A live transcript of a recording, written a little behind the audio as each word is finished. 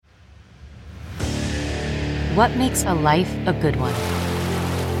What makes a life a good one?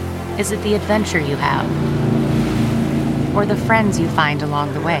 Is it the adventure you have? Or the friends you find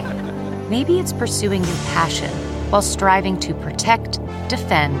along the way? Maybe it's pursuing your passion while striving to protect,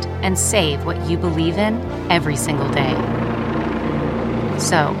 defend, and save what you believe in every single day.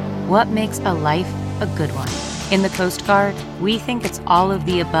 So, what makes a life a good one? In the Coast Guard, we think it's all of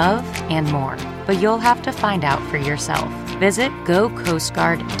the above and more, but you'll have to find out for yourself. Visit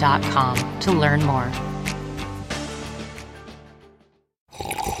gocoastguard.com to learn more.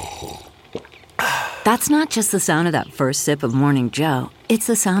 That's not just the sound of that first sip of Morning Joe. It's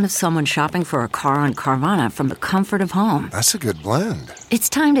the sound of someone shopping for a car on Carvana from the comfort of home. That's a good blend. It's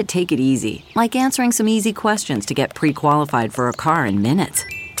time to take it easy, like answering some easy questions to get pre-qualified for a car in minutes.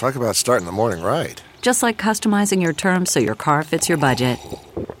 Talk about starting the morning right. Just like customizing your terms so your car fits your budget.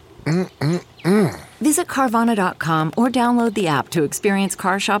 Visit Carvana.com or download the app to experience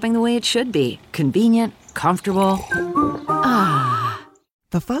car shopping the way it should be. Convenient, comfortable. Ah.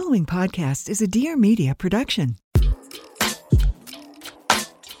 The following podcast is a Dear Media production.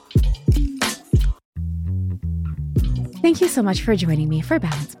 Thank you so much for joining me for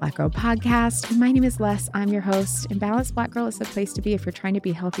Balanced Black Girl Podcast. My name is Les. I'm your host, and Balanced Black Girl is the place to be if you're trying to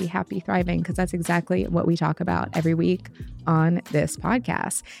be healthy, happy, thriving, because that's exactly what we talk about every week on this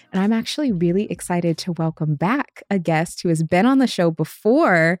podcast. And I'm actually really excited to welcome back a guest who has been on the show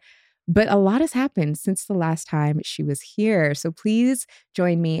before, but a lot has happened since the last time she was here. So please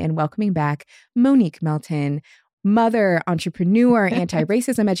join me in welcoming back Monique Melton, mother, entrepreneur,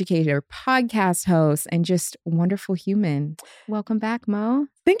 anti-racism educator, podcast host, and just wonderful human. Welcome back, Mo.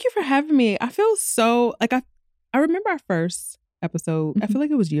 Thank you for having me. I feel so like I remember our first episode. I feel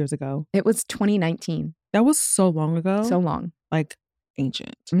like it was years ago. It was 2019. That was so long ago. So long. Like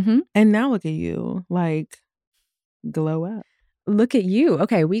ancient. Mm-hmm. And now look at you, like glow up. Look at you.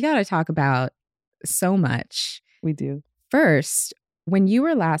 Okay, we got to talk about so much. We do. First, when you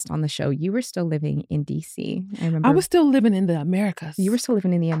were last on the show, you were still living in D.C. I remember. I was still living in the Americas. You were still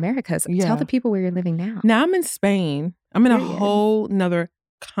living in the Americas. Yeah. Tell the people where you're living now. Now I'm in Spain. I'm in a whole nother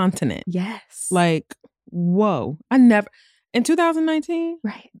continent. Yes. Like, whoa. In 2019,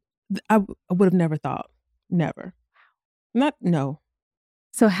 right. I would have never thought. Never. No.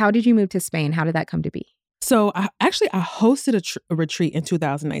 So how did you move to Spain? How did that come to be? So I hosted a retreat in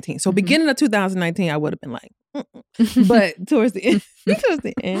 2019. So beginning of 2019, I would have been like, but towards the end,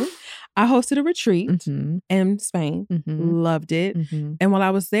 I hosted a retreat in Spain. Loved it. And while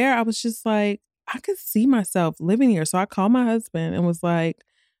I was there, I was just like, I could see myself living here. So I called my husband and was like,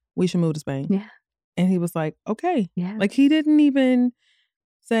 we should move to Spain. Yeah. And he was like, okay. Yeah. Like he didn't even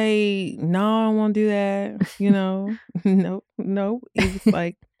say, no, I don't want to do that. You know, no. He was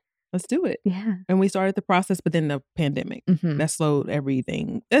like, let's do it. Yeah. And we started the process, but then the pandemic, that slowed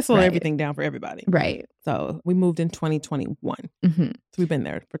everything. That slowed everything down for everybody. Right. So we moved in 2021. So we've been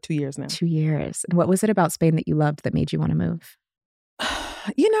there for 2 years now. 2 years. And what was it about Spain that you loved that made you want to move?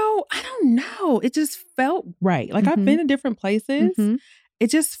 I don't know. It just felt right. Like I've been in different places. It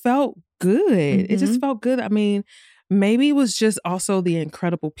just felt good. It just felt good. I mean, maybe it was just also the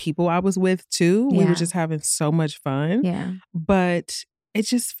incredible people I was with too. We were just having so much fun. Yeah. But it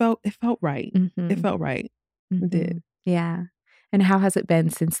felt right. It felt right. It did. Yeah. And how has it been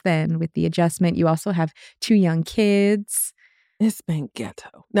since then with the adjustment? You also have 2 young kids. It's been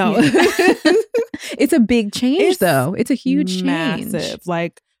ghetto. No. It's a big change though. It's a huge massive. change.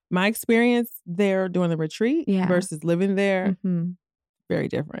 Like my experience there during the retreat versus living there, very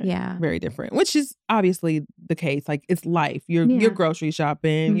different. Yeah. Very different. Which is obviously the case. Like it's life. You're grocery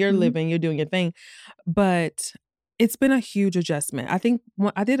shopping, you're living, you're doing your thing. But it's been a huge adjustment. I think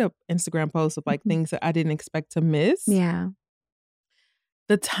I did an Instagram post of like things that I didn't expect to miss. Yeah.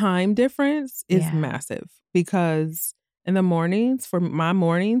 The time difference is massive because in the mornings, for my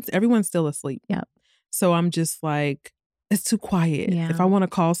mornings, everyone's still asleep. Yep. So I'm just like, it's too quiet. Yeah. If I want to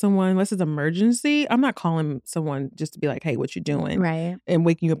call someone, unless it's emergency, I'm not calling someone just to be like, hey, what you doing? Right. And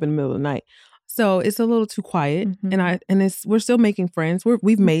waking you up in the middle of the night. So it's a little too quiet. And we're still making friends.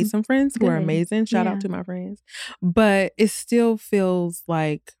 We've made some friends who are amazing. Shout out to my friends. But it still feels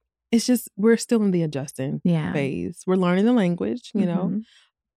like it's just, we're still in the adjusting phase. We're learning the language, you know.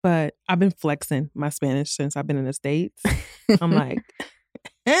 But I've been flexing my Spanish since I've been in the States. I'm like,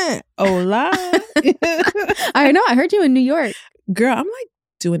 hola. I know. I heard you in New York. Girl, I'm like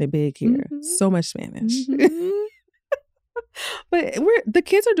doing it big here. So much Spanish. But the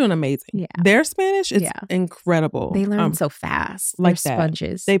kids are doing amazing. Yeah. Their Spanish is incredible. They learn so fast. Like They're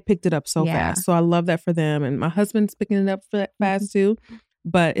sponges. They picked it up so fast. So I love that for them. And my husband's picking it up fast too.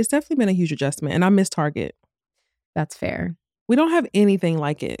 But it's definitely been a huge adjustment. And I miss Target. That's fair. We don't have anything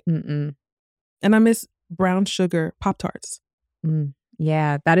like it. And I miss brown sugar Pop-Tarts.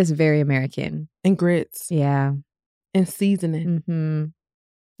 Yeah, that is very American. And grits. Yeah. And seasoning. Mm-hmm.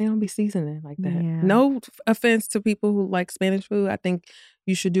 They don't be seasoning like that. Yeah. No offense to people who like Spanish food. I think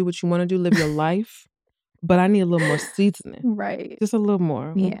you should do what you want to do, live your life. But I need a little more seasoning. Right. Just a little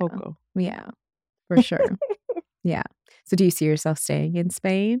more. Yeah. Cocoa. Yeah, for sure. Yeah. So do you see yourself staying in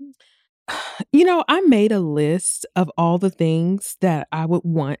Spain? You know, I made a list of all the things that I would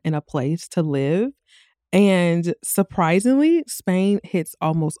want in a place to live. And surprisingly, Spain hits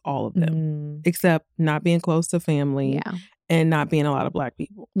almost all of them, except not being close to family and not being a lot of Black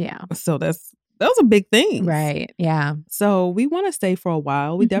people. Yeah. So those are big things. Right. Yeah. So we want to stay for a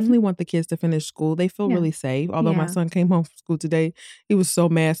while. We definitely want the kids to finish school. They feel really safe. Although my son came home from school today, he was so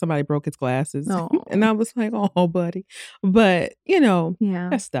mad somebody broke his glasses. And I was like, oh, buddy. But, you know,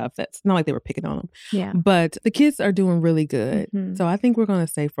 that stuff. That's not like they were picking on him. Yeah. But the kids are doing really good. So I think we're going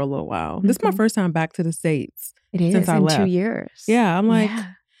to stay for a little while. This is my first time back to the States. It is, since I left. 2 years. Yeah. I'm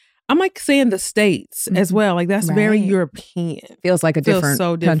like saying the States as well. Like that's very European. Feels like a different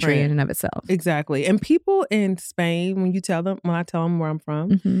country in and of itself. Exactly. And people in Spain, when I tell them where I'm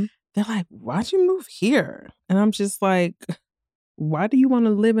from, they're like, why'd you move here? And I'm just like, why do you want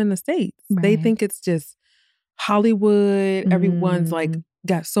to live in the States? Right. They think it's just Hollywood. Everyone's like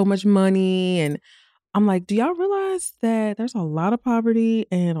got so much money. And I'm like, do y'all realize that there's a lot of poverty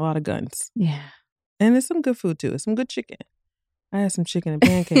and a lot of guns? Yeah. And there's some good food too. It's some good chicken. I had some chicken and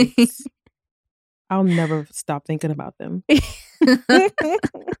pancakes. I'll never stop thinking about them. You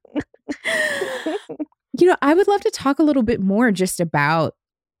know, I would love to talk a little bit more just about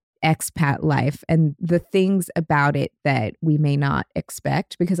expat life and the things about it that we may not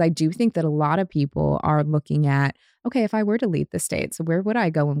expect, because I do think that a lot of people are looking at, okay, if I were to leave the States, where would I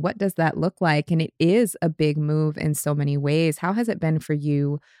go and what does that look like? And it is a big move in so many ways. How has it been for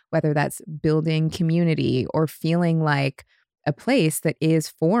you, whether that's building community or feeling like a place that is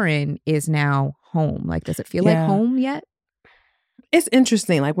foreign is now home? Like, does it feel like home yet? It's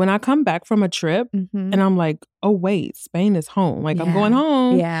interesting. Like when I come back from a trip and I'm like, oh, wait, Spain is home. Like I'm going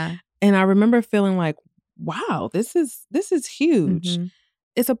home. Yeah. And I remember feeling like, wow, this is huge.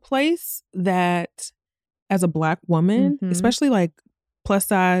 It's a place that as a Black woman, especially like plus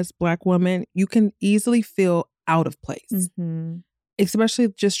size Black woman, you can easily feel out of place, especially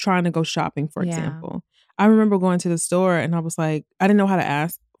just trying to go shopping, for example. I remember going to the store and I was like, I didn't know how to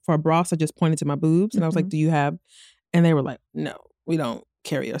ask for a bra. So I just pointed to my boobs and I was like, do you have? And they were like, no, we don't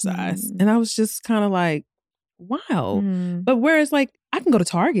carry your size. And I was just kind of like, wow. But whereas like I can go to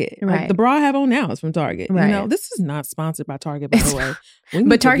Target. Like the bra I have on now is from Target. You know, this is not sponsored by Target, by the way.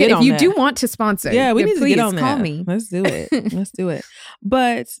 But Target, if you do want to sponsor, we need to get on that. Call me. Let's do it. Let's do it.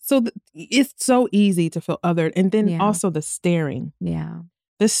 But so it's so easy to feel othered. And then also the staring. Yeah.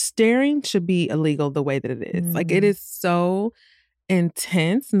 The staring should be illegal the way that it is. Like it is so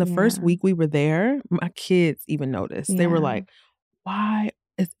intense. And the first week we were there, my kids even noticed. They were like, why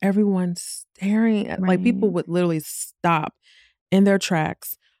is everyone staring at like people would literally stop in their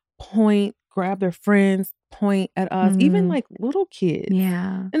tracks, point, grab their friends, point at us, even like little kids.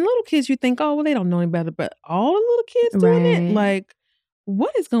 Yeah. And little kids, you think, oh, well, they don't know any better, but all the little kids doing it, like,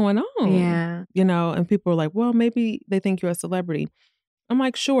 what is going on? Yeah. You know, and people are like, well, maybe they think you're a celebrity. I'm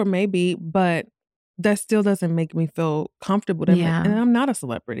like, sure, maybe, but that still doesn't make me feel comfortable. And I'm not a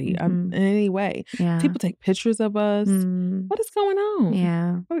celebrity in any way. People take pictures of us. What is going on?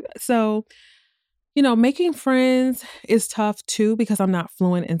 Yeah. So, you know, making friends is tough too because I'm not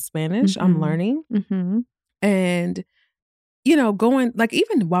fluent in Spanish. I'm learning. And, you know, going like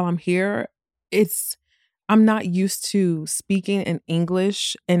even while I'm here, I'm not used to speaking in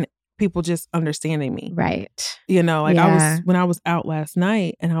English and people just understanding me. Right. You know, like when I was out last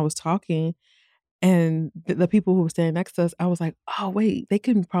night and I was talking and the people who were standing next to us, I was like, oh, wait, they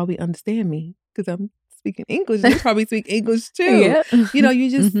can probably understand me because I'm speaking English. They probably speak English too. You know,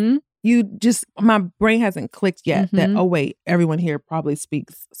 you just, my brain hasn't clicked yet that, oh, wait, everyone here probably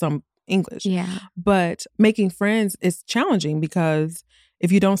speaks some English. Yeah. But making friends is challenging because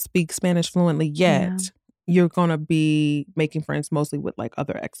if you don't speak Spanish fluently yet, you're going to be making friends mostly with like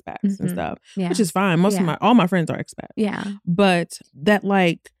other expats and stuff, which is fine. All my friends are expats. Yeah. But that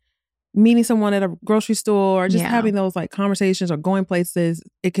like meeting someone at a grocery store or just having those like conversations or going places,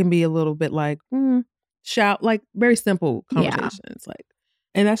 it can be a little bit like shout, like very simple conversations. Like,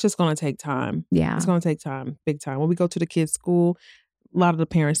 and that's just going to take time. Yeah. It's going to take time, big time. When we go to the kids' school, a lot of the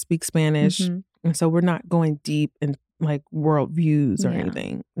parents speak Spanish. And so we're not going deep in like world views or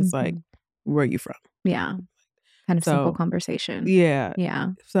anything. It's like, where are you from? Yeah. Kind of simple conversation. Yeah.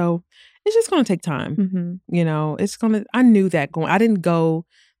 So it's just going to take time. You know, I knew that I didn't go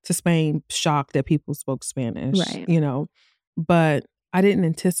to Spain shocked that people spoke Spanish, Right. you know, but I didn't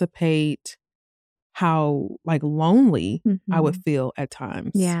anticipate how like lonely I would feel at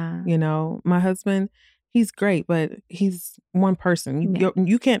times. Yeah. You know, my husband, he's great, but he's one person.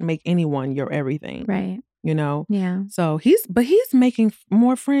 You can't make anyone your everything. Right. You know? Yeah. So he's making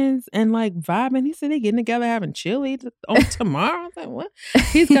more friends and like vibing. He said they're getting together having chili on tomorrow. I was like, what?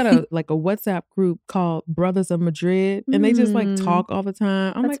 He's got a WhatsApp group called Brothers of Madrid, and they just like talk all the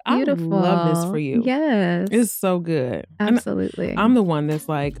time. I'm That's like, beautiful. I love this for you. Yes. It's so good. Absolutely. And I'm the one that's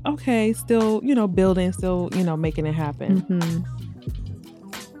like, okay, still, building, still, making it happen.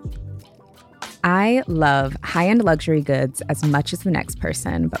 I love high-end luxury goods as much as the next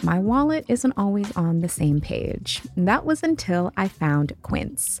person, but my wallet isn't always on the same page. And that was until I found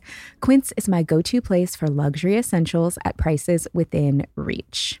Quince. Quince is my go-to place for luxury essentials at prices within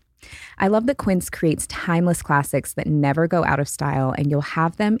reach. I love that Quince creates timeless classics that never go out of style, and you'll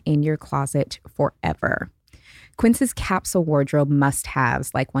have them in your closet forever. Quince's capsule wardrobe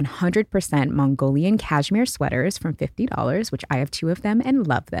must-haves like 100% Mongolian cashmere sweaters from $50, which I have 2 of them and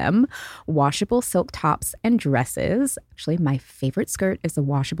love them, washable silk tops and dresses. Actually, my favorite skirt is a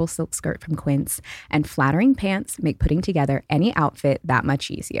washable silk skirt from Quince, and flattering pants make putting together any outfit that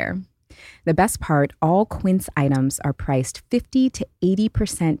much easier. The best part, all Quince items are priced 50 to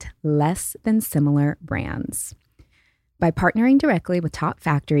 80% less than similar brands. By partnering directly with top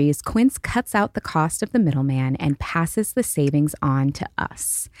factories, Quince cuts out the cost of the middleman and passes the savings on to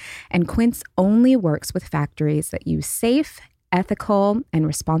us. And Quince only works with factories that use safe, ethical, and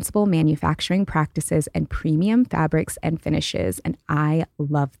responsible manufacturing practices and premium fabrics and finishes, and I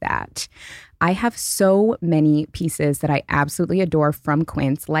love that. I have so many pieces that I absolutely adore from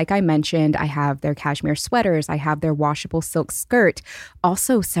Quince. Like I mentioned, I have their cashmere sweaters, I have their washable silk skirt,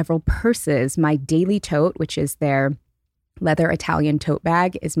 also several purses. My daily tote, which is their leather Italian tote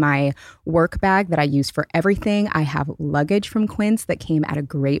bag, is my work bag that I use for everything. I have luggage from Quince that came at a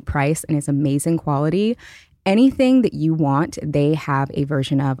great price and is amazing quality. Anything that you want, they have a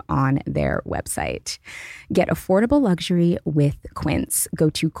version of on their website. Get affordable luxury with Quince.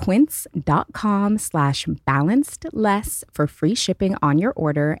 Go to quince.com/balancedless for free shipping on your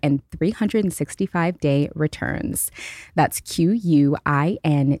order and 365-day returns. That's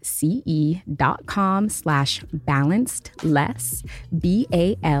QUINCE.com/balancedless, BALANCEDLES,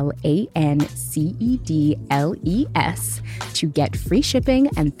 to get free shipping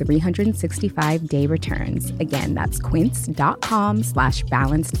and 365-day returns. Again, that's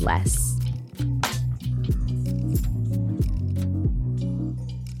quince.com/balancedless.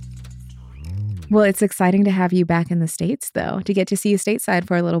 Well, it's exciting to have you back in the States, though, to get to see you stateside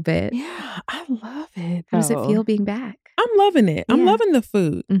for a little bit. Yeah, I love it. How does it feel being back? I'm loving it. I'm loving the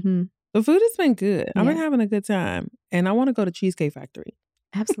food. Mm-hmm. The food has been good. I've been having a good time. And I want to go to Cheesecake Factory.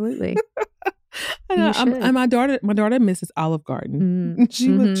 Absolutely. And my daughter misses Olive Garden.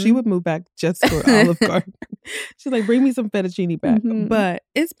 She would move back just for Olive Garden. She's like, bring me some fettuccine back. But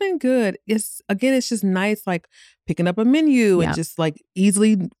it's been good. It's just nice, like picking up a menu and just like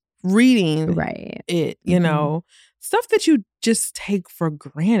easily reading it, you know, stuff that you just take for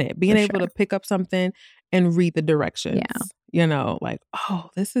granted. Being able to pick up something and read the directions, you know, like, oh,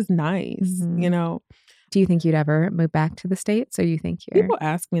 this is nice, you know. Do you think you'd ever move back to the States, or you think you're... People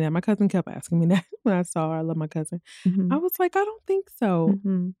ask me that. My cousin kept asking me that when I saw her. I love my cousin. I was like, I don't think so.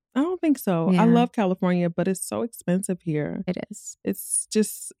 I don't think so. Yeah. I love California, but it's so expensive here. It is. It's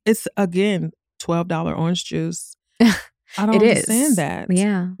again, $12 orange juice. I don't understand that.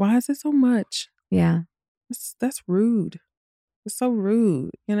 Yeah. Why is it so much? Yeah. That's rude. It's so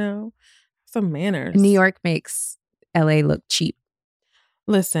rude, you know? Some manners. New York makes LA look cheap.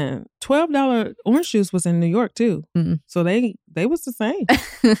 Listen, $12 orange juice was in New York too. So they was the same.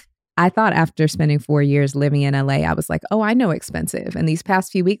 I thought after spending 4 years living in LA, I was like, oh, I know expensive. And these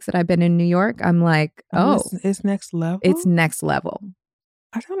past few weeks that I've been in New York, I'm like, oh. It's next level? It's next level.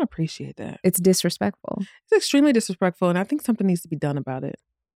 I don't appreciate that. It's disrespectful. It's extremely disrespectful. And I think something needs to be done about it.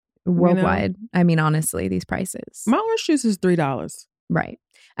 Worldwide. You know? I mean, honestly, these prices. My orange juice is $3. Right.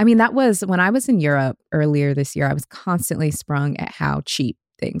 I mean, that was when I was in Europe earlier this year, I was constantly sprung at how cheap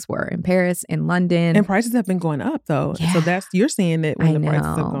things were in Paris, in London. And prices have been going up though. Yeah. So you're seeing it when the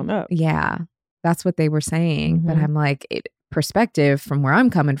prices have gone up. Yeah. That's what they were saying. But I'm like, perspective from where I'm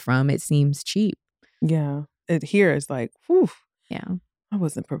coming from, it seems cheap. Yeah. Here is like, whew. Yeah. I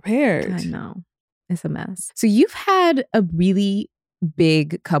wasn't prepared. I know. It's a mess. So you've had a really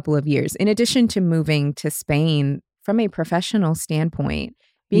big couple of years. In addition to moving to Spain, from a professional standpoint,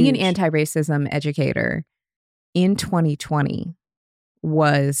 being an anti-racism educator in 2020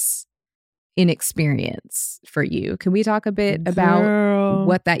 was inexperience for you. Can we talk a bit about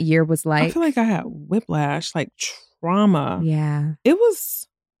what that year was like? I feel like I had whiplash, like trauma. Yeah. It was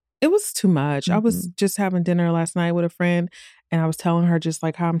too much. I was just having dinner last night with a friend, and I was telling her just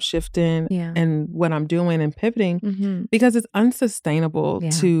like how I'm shifting and what I'm doing and pivoting because it's unsustainable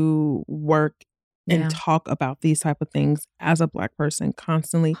to work and talk about these type of things as a Black person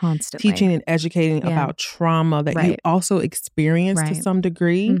constantly teaching and educating about trauma that you also experience to some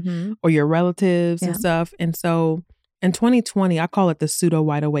degree or your relatives and stuff. And so in 2020, I call it the pseudo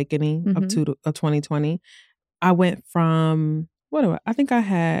white awakening of 2020. I went from I think I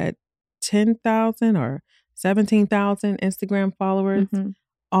had 10,000 or 17,000 Instagram followers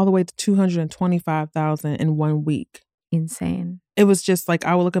all the way to 225,000 in 1 week. Insane. It was just like,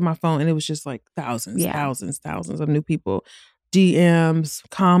 I would look at my phone and it was just like thousands of new people, DMs,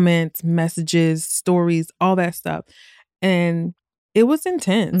 comments, messages, stories, all that stuff. And it was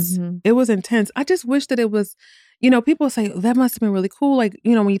intense. It was intense. I just wish that it was, people say that must have been really cool. Like,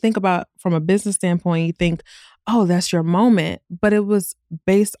 when you think about from a business standpoint, you think, oh, that's your moment. But it was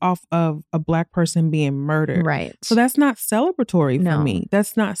based off of a Black person being murdered. Right. So that's not celebratory for me.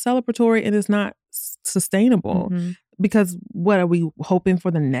 That's not celebratory and it's not sustainable. Because what are we hoping for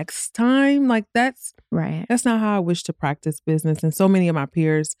the next time? Like that's not how I wish to practice business. And so many of my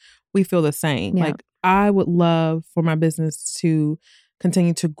peers, we feel the same. Yeah. Like I would love for my business to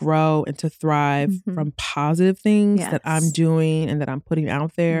continue to grow and to thrive from positive things that I'm doing and that I'm putting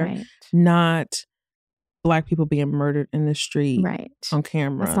out there, not Black people being murdered in the street on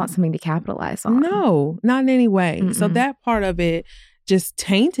camera. That's not something to capitalize on. No, not in any way. So that part of it just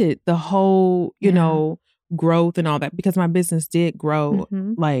tainted the whole, growth and all that, because my business did grow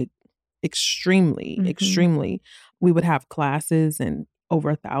like extremely. We would have classes and over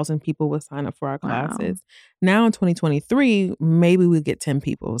 1,000 people would sign up for our classes. Now in 2023, maybe we get 10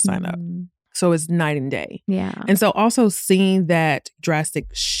 people to sign up. So it's night and day. Yeah. And so also seeing that drastic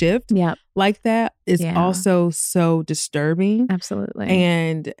shift like that is also so disturbing. Absolutely.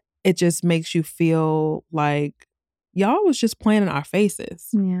 And it just makes you feel like y'all was just playing in our faces.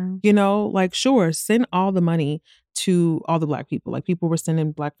 Yeah. Like, sure, send all the money to all the Black people. Like people were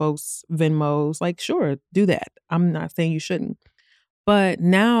sending Black folks Venmos. Like, sure, do that. I'm not saying you shouldn't. But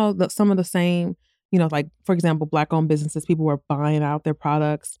now some of the same, like, for example, Black-owned businesses, people were buying out their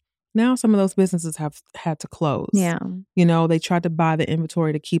products. Now some of those businesses have had to close. Yeah. They tried to buy the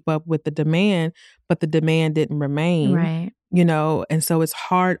inventory to keep up with the demand, but the demand didn't remain. Right. And so it's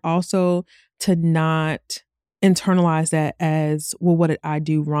hard also to not internalize that as, well, what did I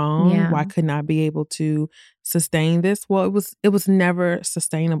do wrong? Yeah. Why couldn't I be able to sustain this? Well, it was never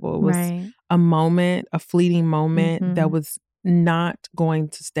sustainable. It was a moment, a fleeting moment that was not going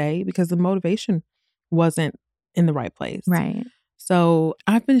to stay because the motivation wasn't in the right place. Right. So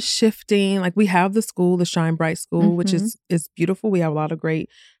I've been shifting. Like we have the school, the Shine Bright School, which is beautiful. We have a lot of great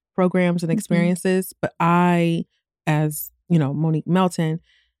programs and experiences. But I, as Monique Melton,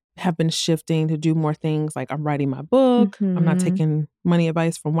 have been shifting to do more things. Like I'm writing my book. I'm not taking money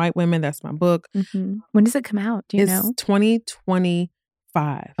advice from white women. That's my book. When does it come out? Do you know? It's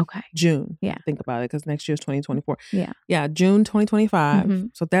 2025. Okay. June. Yeah. Think about it, because next year is 2024. Yeah. Yeah, June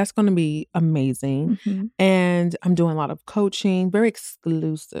 2025. So that's going to be amazing. And I'm doing a lot of coaching, very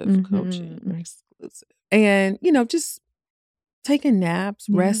exclusive coaching. Very exclusive. And, just taking naps,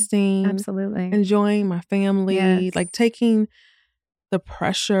 resting. Absolutely. Enjoying my family. Like taking the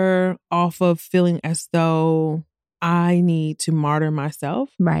pressure off of feeling as though I need to martyr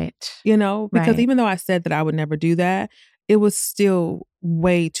myself. Right. Because even though I said that I would never do that, it was still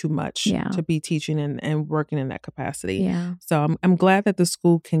way too much to be teaching and working in that capacity. Yeah. So I'm glad that the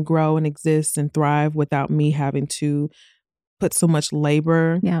school can grow and exist and thrive without me having to put so much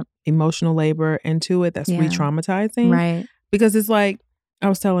labor, emotional labor into it. That's re-traumatizing. Right. Because it's like, I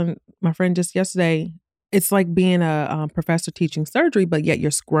was telling my friend just yesterday, it's like being a professor teaching surgery, but yet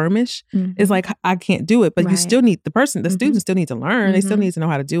you're squirmish. It's like, I can't do it, but you still need the students still need to learn. They still need to know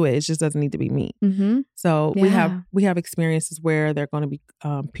how to do it. It just doesn't need to be me. So we have experiences where they're going to be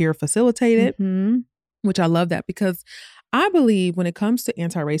peer facilitated, which I love that, because I believe when it comes to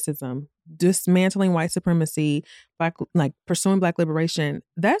anti-racism, dismantling white supremacy, pursuing Black liberation,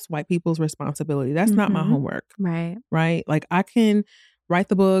 that's white people's responsibility. That's not my homework. Right. Right. Like I can write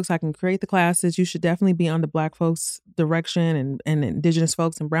the books, I can create the classes. You should definitely be on the Black folks' direction and Indigenous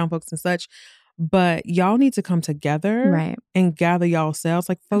folks and brown folks and such. But y'all need to come together and gather y'all selves.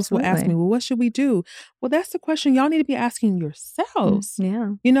 Like folks will ask me, well, what should we do? Well, that's the question y'all need to be asking yourselves.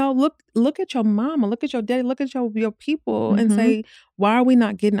 Yeah. Look at your mama, look at your daddy, look at your people and say, why are we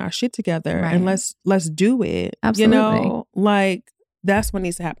not getting our shit together? And let's do it. Absolutely. Like That's what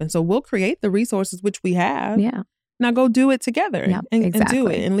needs to happen. So we'll create the resources, which we have. Yeah. Now go do it together and do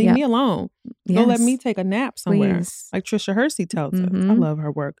it and leave me alone. Yes. Go let me take a nap somewhere. Please. Like Trisha Hersey tells us. I love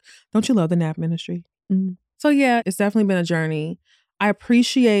her work. Don't you love the nap ministry? Mm. So yeah, it's definitely been a journey. I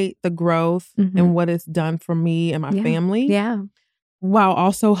appreciate the growth and what it's done for me and my family. Yeah. While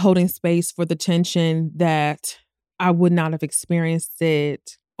also holding space for the tension that I would not have experienced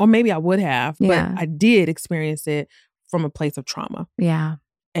it, or maybe I would have, but I did experience it from a place of trauma. Yeah.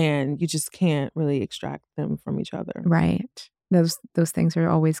 And you just can't really extract them from each other. Right. Those things are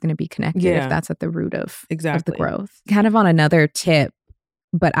always going to be connected if that's at the root of the growth. Kind of on another tip,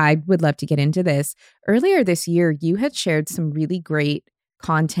 but I would love to get into this. Earlier this year, you had shared some really great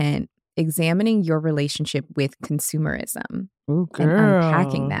content examining your relationship with consumerism. Ooh, and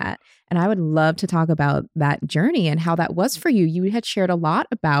unpacking that. And I would love to talk about that journey and how that was for you. You had shared a lot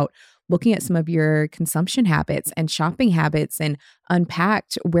about looking at some of your consumption habits and shopping habits and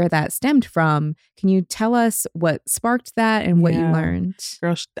unpacked where that stemmed from. Can you tell us what sparked that and what you learned?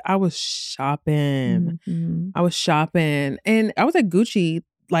 Girl, I was shopping. I was shopping. And I was at Gucci.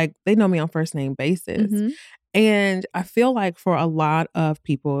 Like, they know me on first name basis. And I feel like for a lot of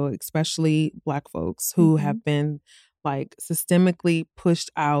people, especially Black folks who have been like systemically pushed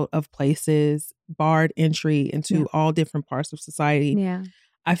out of places, barred entry into all different parts of society. Yeah.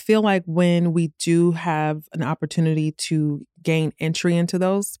 I feel like when we do have an opportunity to gain entry into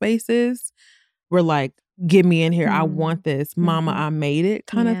those spaces, we're like, get me in here. I want this. Mama, I made it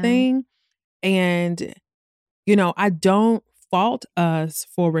kind of thing. And, you know, I don't fault us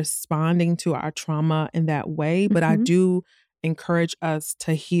for responding to our trauma in that way, but I do encourage us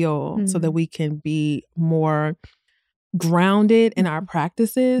to heal so that we can be more grounded in our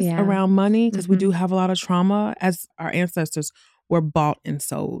practices around money, because we do have a lot of trauma as our ancestors were bought and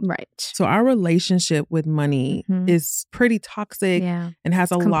sold. Right. So our relationship with money is pretty toxic and has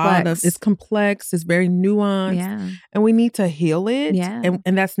it's complex, it's very nuanced, and we need to heal it.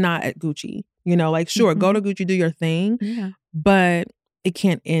 And that's not at Gucci. You know, like, sure, go to Gucci, do your thing, but it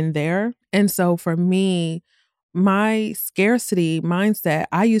can't end there. And so for me, my scarcity mindset,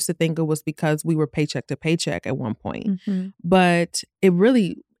 I used to think it was because we were paycheck to paycheck at one point. But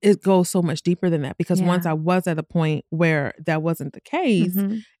it goes so much deeper than that, because once I was at a point where that wasn't the case,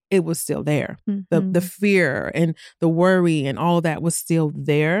 it was still there. The fear and the worry and all that was still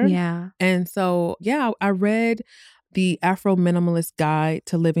there. Yeah. And so, I read the Afro Minimalist Guide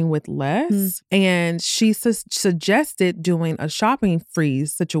to Living with Less. And she suggested doing a shopping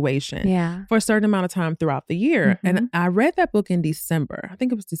freeze situation for a certain amount of time throughout the year. And I read that book in December. I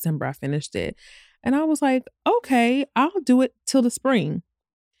think it was December I finished it. And I was like, okay, I'll do it till the spring.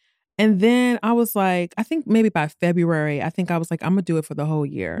 And then I was like, I think maybe by February, I'm going to do it for the whole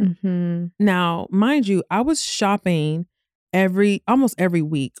year. Now, mind you, I was shopping almost every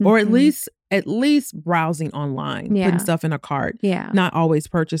week, or at least browsing online, putting stuff in a cart, not always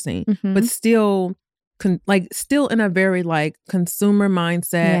purchasing, but still still in a very like consumer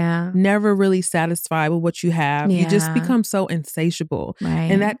mindset, never really satisfied with what you have. You just become so insatiable.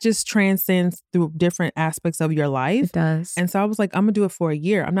 And that just transcends through different aspects of your life. It does. And so I was like, I'm gonna do it for a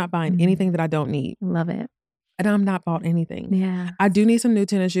year. I'm not buying anything that I don't need. Love it. And I'm not bought anything. Yeah. I do need some new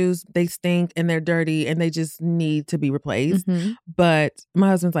tennis shoes. They stink and they're dirty and they just need to be replaced. But my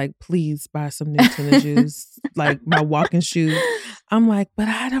husband's like, please buy some new tennis shoes, like my walking shoes. I'm like, but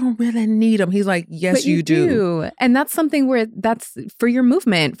I don't really need them. He's like, yes, but you do. And that's something where that's for your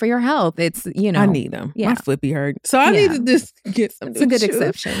movement, for your health. It's, you know. I need them. My foot be hurt. So I need to just get some new shoes. It's a good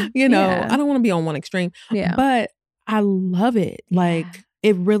exception. You know, I don't want to be on one extreme. Yeah. But I love it. Like,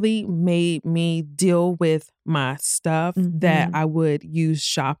 it really made me deal with my stuff that I would use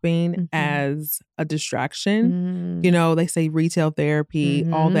shopping as a distraction. You know, they say retail therapy,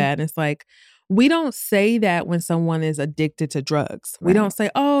 all that. And it's like, we don't say that when someone is addicted to drugs. We don't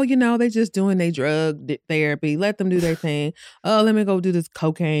say, oh, you know, they just doing their drug therapy. Let them do their thing. Oh, let me go do this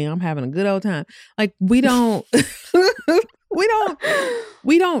cocaine. I'm having a good old time. Like, we don't...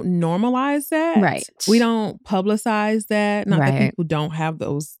 We don't normalize that. Right. We don't publicize that. Not that people don't have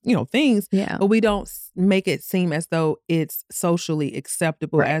those, you know, things. Yeah. But we don't make it seem as though it's socially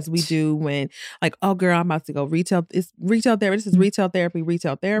acceptable as we do when, like, oh, girl, I'm about to go retail. It's retail therapy. This is retail therapy.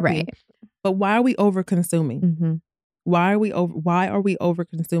 Right. But why are we over consuming? Why are we over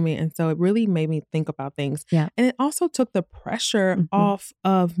consuming? And so it really made me think about things. Yeah. And it also took the pressure off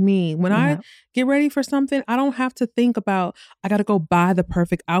of me. When I get ready for something, I don't have to think about, I got to go buy the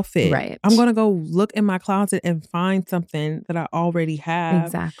perfect outfit. Right. I'm going to go look in my closet and find something that I already have.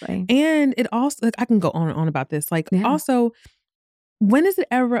 Exactly. And it also, like, I can go on and on about this. Like, also, when is it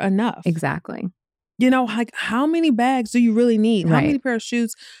ever enough? Exactly. Like how many bags do you really need? How many pair of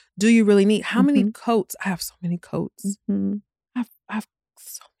shoes do you really need? How many coats? I have so many coats. I have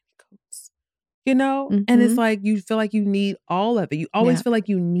so many coats. And it's like you feel like you need all of it. You always feel like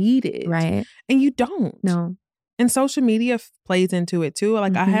you need it. Right. And you don't. No. And social media plays into it too.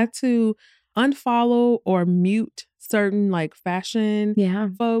 Like I had to unfollow or mute certain like fashion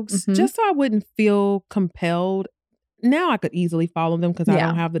folks just so I wouldn't feel compelled. Now I could easily follow them because I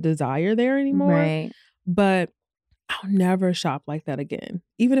don't have the desire there anymore. Right. But I'll never shop like that again.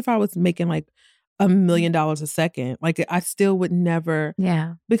 Even if I was making like $1 million a second, like I still would never.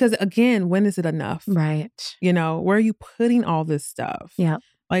 Yeah. Because again, when is it enough? Right. Where are you putting all this stuff? Yeah.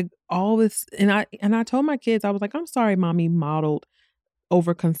 Like all this, and I told my kids, I was like, I'm sorry, mommy modeled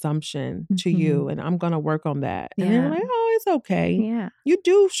overconsumption to you, and I'm gonna work on that. And they were like, oh, it's okay. Yeah. You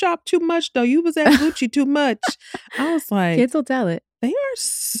do shop too much though. You was at Gucci too much. I was like, kids will tell it. They are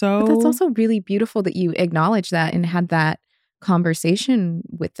so. But that's also really beautiful that you acknowledge that and had that conversation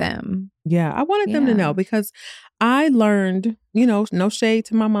with them. Yeah, I wanted them to know because I learned, no shade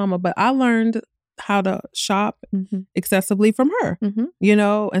to my mama, but I learned how to shop excessively from her,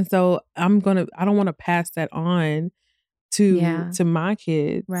 and so I don't want to pass that on to my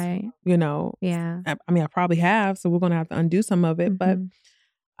kids. Right. Yeah. I mean, I probably have, so we're going to have to undo some of it, but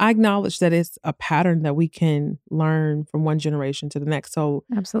I acknowledge that it's a pattern that we can learn from one generation to the next. So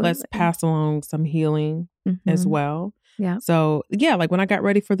let's pass along some healing as well. Yeah. So like when I got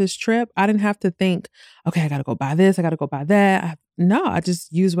ready for this trip, I didn't have to think, okay, I got to go buy this. I got to go buy that. I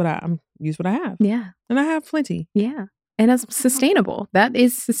just use what I have. Yeah. And I have plenty. Yeah. And it's sustainable. That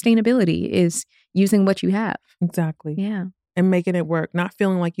is sustainability, is using what you have. Exactly. Yeah. And making it work, not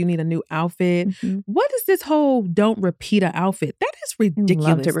feeling like you need a new outfit. What is this whole don't repeat an outfit? That is ridiculous.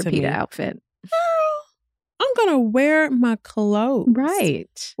 Love to repeat an outfit. Girl, I'm going to wear my clothes.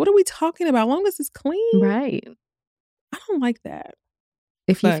 Right. What are we talking about? As long as it's clean. Right. I don't like that.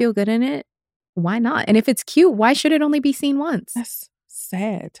 If you feel good in it, why not? And if it's cute, why should it only be seen once? That's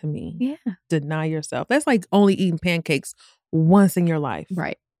sad to me. Yeah. Deny yourself. That's like only eating pancakes once in your life.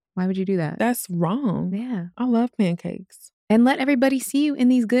 Right. Why would you do that? That's wrong. Yeah. I love pancakes. And let everybody see you in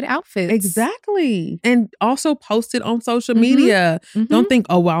these good outfits. Exactly. And also post it on social media. Don't think,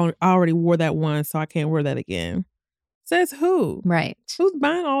 oh, well, I already wore that once, so I can't wear that again. Says who? Right. Who's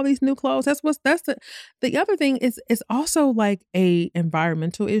buying all these new clothes? That's the other thing is it's also like a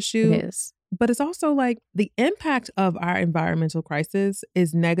environmental issue. It is. But it's also like the impact of our environmental crisis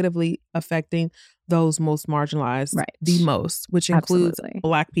is negatively affecting those most marginalized the most, which includes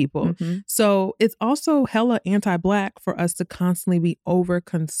Black people. So it's also hella anti-Black for us to constantly be over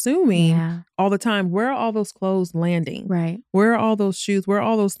consuming all the time. Where are all those clothes landing? Right. Where are all those shoes? Where are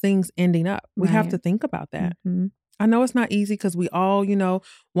all those things ending up? We have to think about that. I know it's not easy because we all,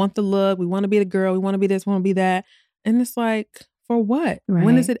 want the look. We want to be the girl. We want to be this, we want to be that. And it's like, for what? Right.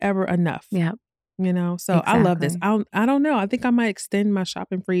 When is it ever enough? Yeah. So I love this. I don't know. I think I might extend my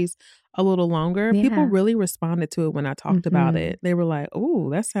shopping freeze a little longer. Yeah. People really responded to it when I talked about it. They were like, "Oh,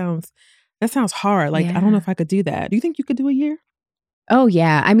 that sounds hard. Like, I don't know if I could do that." Do you think you could do a year? Oh,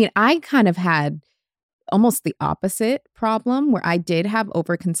 yeah. I mean, I kind of had almost the opposite problem where I did have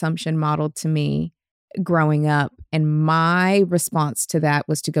overconsumption modeled to me growing up. And my response to that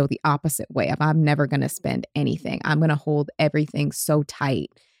was to go the opposite way of I'm never going to spend anything. I'm going to hold everything so tight.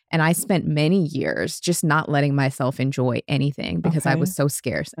 And I spent many years just not letting myself enjoy anything because I was so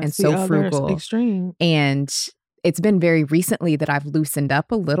scarce and so frugal. Extreme. And it's been very recently that I've loosened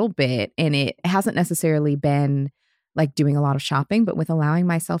up a little bit. And it hasn't necessarily been like doing a lot of shopping, but with allowing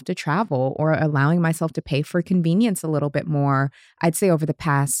myself to travel or allowing myself to pay for convenience a little bit more. I'd say over the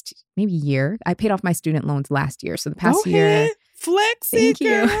past maybe year, I paid off my student loans last year. So the past year, flex it,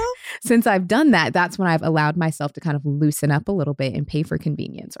 girl. Since I've done that, that's when I've allowed myself to kind of loosen up a little bit and pay for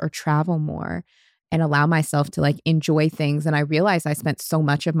convenience or travel more and allow myself to like enjoy things. And I realized I spent so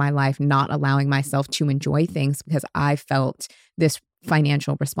much of my life not allowing myself to enjoy things because I felt this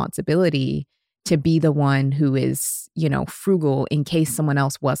financial responsibility to be the one who is, frugal in case someone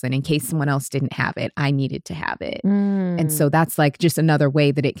else wasn't, in case someone else didn't have it. I needed to have it. And so that's like just another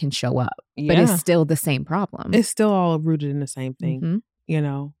way that it can show up. But it's still the same problem. It's still all rooted in the same thing,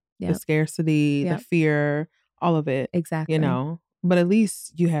 the scarcity, the fear, all of it. Exactly. But at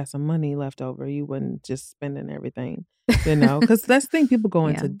least you had some money left over. You wasn't just spending everything, because that's the thing. People go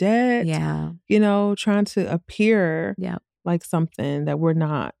into debt, trying to appear like something that we're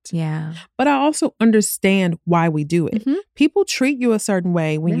not. Yeah. But I also understand why we do it. Mhm. People treat you a certain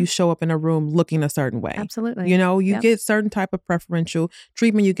way when Yeah. you show up in a room looking a certain way. Absolutely. You know, you Yep. get certain type of preferential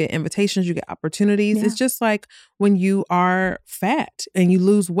treatment, you get invitations, you get opportunities. Yeah. It's just like when you are fat and you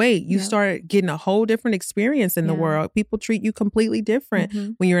lose weight, you Yep. start getting a whole different experience in the Yeah. world. People treat you completely different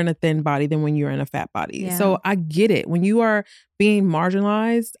Mhm. when you're in a thin body than when you're in a fat body. Yeah. So I get it. When you are being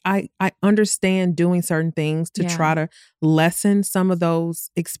marginalized, I understand doing certain things to Yeah. try to lessen some of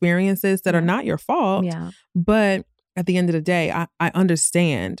those experiences that are Yeah. not your fault. Yeah. But at the end of the day, I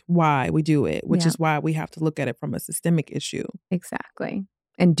understand why we do it, which Yeah. is why we have to look at it from a systemic issue. Exactly.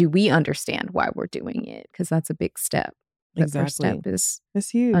 And do we understand why we're doing it? Because that's a big step. The first Exactly. step is It's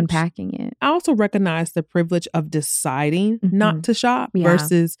huge. unpacking it. I also recognize the privilege of deciding Mhm. not to shop Yeah.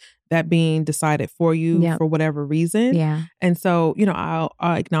 versus that being decided for you Yep. for whatever reason. Yeah. And so, you know, I'll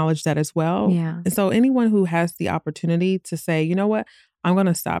acknowledge that as well. Yeah. And so anyone who has the opportunity to say, you know what, I'm going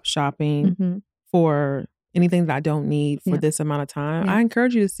to stop shopping Mhm. for anything that I don't need for Yeah. this amount of time, Yeah. I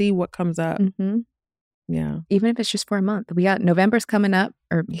encourage you to see what comes up. Mhm. Yeah. Even if it's just for a month. We got November's coming up,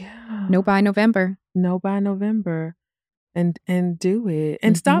 or Yeah. no buy November. No by November. And do it.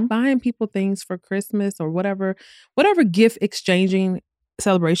 And stop Mhm. buying people things for Christmas or whatever gift exchanging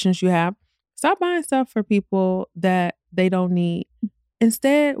celebrations you have. Stop buying stuff for people that they don't need.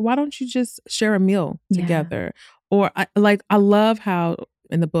 Instead, why don't you just share a meal Yeah. together? Or I love how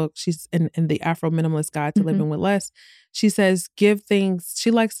in the book, she's in the Afro Minimalist Guide to Mhm. Living with Less, she says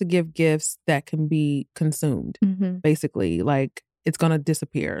she likes to give gifts that can be consumed. Mhm. Basically, like it's gonna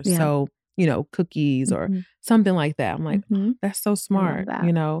disappear. Yeah. So, you know, cookies or Mhm. something like that. I'm like, Mhm. that's so smart, that.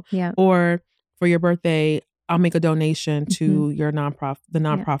 you know? Yeah. Or for your birthday, I'll make a donation to Mhm. your the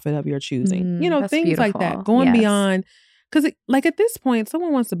nonprofit of your choosing. You know, That's things like beautiful. that. Going Yes. beyond, because like at this point,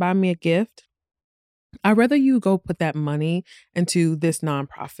 someone wants to buy me a gift. I'd rather you go put that money into this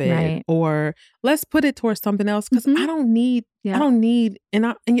nonprofit, Right. or let's put it towards something else, because Mhm. I don't need, Yeah. and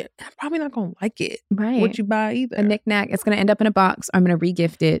you're probably not gonna like it. Right. What you buy either. A knickknack. It's going to end up in a box. I'm going to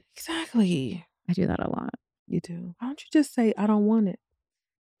regift it. Exactly. I do that a lot. You do. Why don't you just say, I don't want it?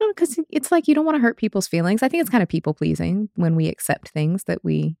 Because it's like you don't want to hurt people's feelings. I think it's kind of people pleasing when we accept things that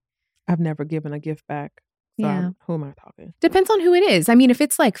we. I've never given a gift back. So Yeah. who am I talking? Depends on who it is. I mean, if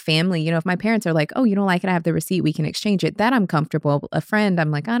it's like family, if my parents are like, oh, you don't like it, I have the receipt, we can exchange it. That I'm comfortable. A friend,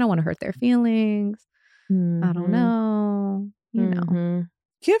 I'm like, I don't want to hurt their feelings. I don't know. Mhm.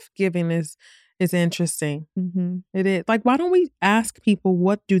 Gift giving is interesting. Mm-hmm. It is. Like, why don't we ask people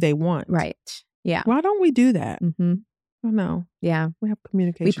what do they want? Right. Yeah. Why don't we do that? Mm-hmm. I don't know. Yeah. We have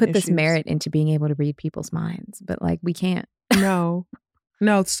communication We put this issues. merit into being able to read people's minds, but like we can't. No.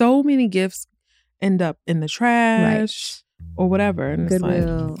 So many gifts end up in the trash or whatever. And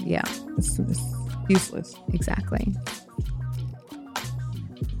Goodwill. Yeah. It's useless. Exactly.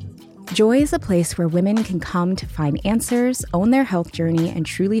 Joy is a place where women can come to find answers, own their health journey, and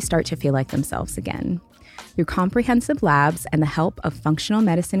truly start to feel like themselves again. Through comprehensive labs and the help of functional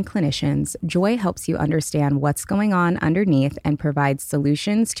medicine clinicians, Joy helps you understand what's going on underneath and provides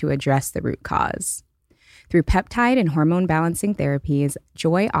solutions to address the root cause. Through peptide and hormone balancing therapies,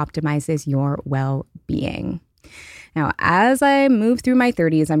 Joy optimizes your well-being. Now, as I move through my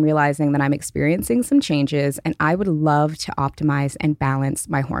 30s, I'm realizing that I'm experiencing some changes, and I would love to optimize and balance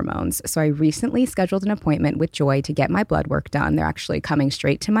my hormones. So I recently scheduled an appointment with Joy to get my blood work done. They're actually coming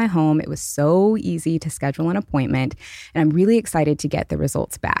straight to my home. It was so easy to schedule an appointment, and I'm really excited to get the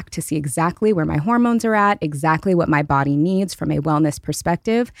results back, to see exactly where my hormones are at, exactly what my body needs from a wellness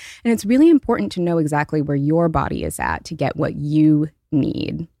perspective. And it's really important to know exactly where your body is at to get what you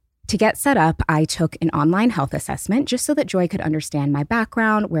need. To get set up, I took an online health assessment just so that Joy could understand my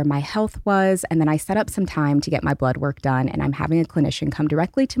background, where my health was, and then I set up some time to get my blood work done, and I'm having a clinician come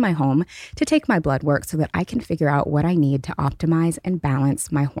directly to my home to take my blood work so that I can figure out what I need to optimize and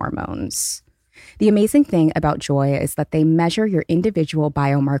balance my hormones. The amazing thing about Joy is that they measure your individual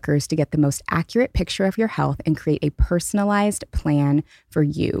biomarkers to get the most accurate picture of your health and create a personalized plan for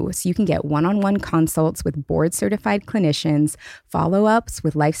you. So you can get one-on-one consults with board-certified clinicians, follow-ups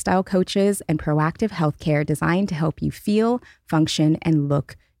with lifestyle coaches, and proactive healthcare designed to help you feel, function, and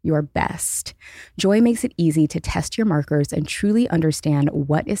look your best. Joy makes it easy to test your markers and truly understand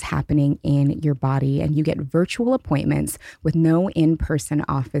what is happening in your body, and you get virtual appointments with no in-person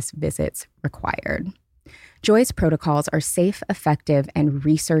office visits required. Joy's protocols are safe, effective, and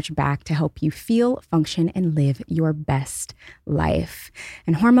research-backed to help you feel, function, and live your best life.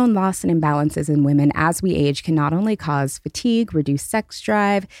 And hormone loss and imbalances in women as we age can not only cause fatigue, reduce sex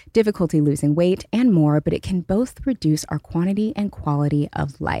drive, difficulty losing weight, and more, but it can both reduce our quantity and quality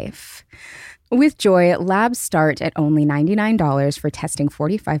of life. With Joy, labs start at only $99 for testing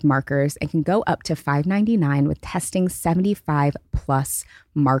 45 markers and can go up to $5.99 with testing 75 plus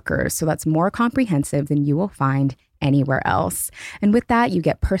markers. So that's more comprehensive than you will find anywhere else. And with that, you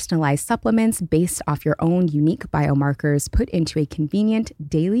get personalized supplements based off your own unique biomarkers put into a convenient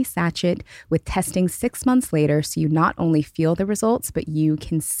daily sachet with testing 6 months later, so you not only feel the results, but you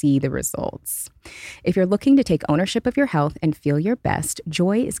can see the results. If you're looking to take ownership of your health and feel your best,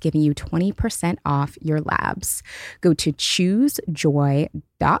 Joy is giving you 20% off your labs. Go to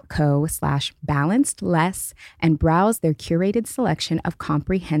choosejoy.co/balancedless and browse their curated selection of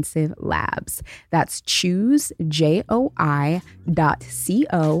comprehensive labs. That's choosejoi.co/balancedless,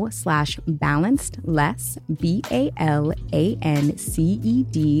 BALANCEDLES,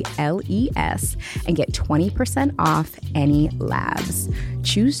 and get 20% off any labs.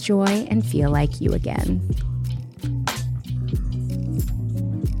 Choose joy and feel like you again.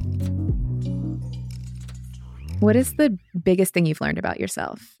 What is the biggest thing you've learned about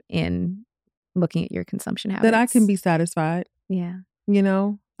yourself in looking at your consumption habits? That I can be satisfied. Yeah. You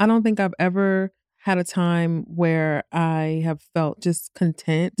know, I don't think I've ever had a time where I have felt just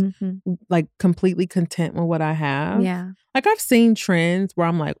content, like completely content with what I have. Yeah. Like I've seen trends where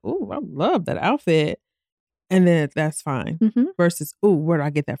I'm like, oh, I love that outfit. And then that's fine. Versus, oh, where do I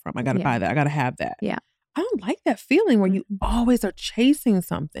get that from? I got to buy that. I got to have that. Yeah. I don't like that feeling where you always are chasing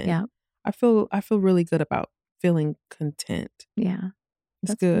something. Yeah. I feel really good about feeling content. Yeah.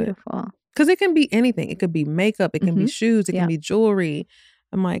 It's That's good. Beautiful. Because it can be anything. It could be makeup. It can be shoes. It can be jewelry.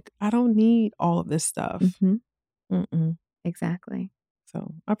 I'm like, I don't need all of this stuff. Exactly.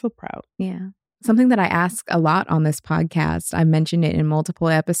 So I feel proud. Yeah. Something that I ask a lot on this podcast, I mentioned it in multiple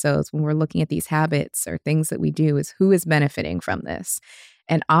episodes when we're looking at these habits or things that we do, is who is benefiting from this?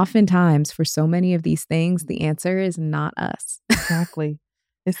 And oftentimes for so many of these things, the answer is not us. Exactly.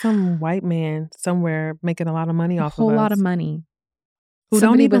 It's some white man somewhere making a lot of money off of us. A whole lot of money. Who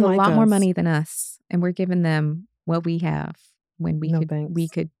Somebody don't even with a like lot more us. money than us. And we're giving them what we have when we No could thanks. we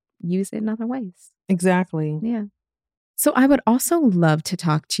could use it in other ways. Exactly. Yeah. So I would also love to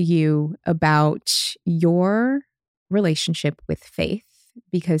talk to you about your relationship with faith,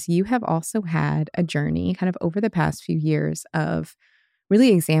 because you have also had a journey kind of over the past few years of really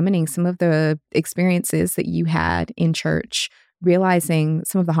examining some of the experiences that you had in church, realizing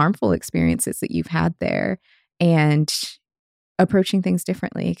some of the harmful experiences that you've had there, and approaching things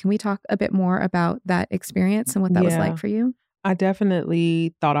differently. Can we talk a bit more about that experience and what that was like for you? I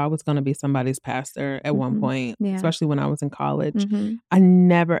definitely thought I was going to be somebody's pastor at one point, especially when I was in college. I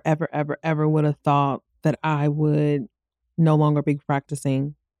never, ever, ever, ever would have thought that I would no longer be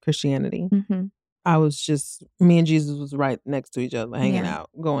practicing Christianity. I was just, me and Jesus was right next to each other, hanging out,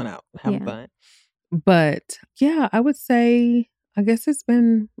 going out, having fun. But yeah, I would say, I guess it's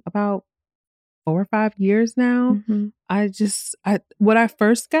been about 4 or 5 years now. What I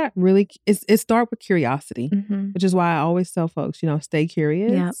first got really, it started with curiosity, which is why I always tell folks, stay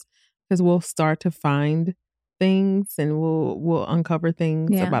curious, because we'll start to find things and we'll uncover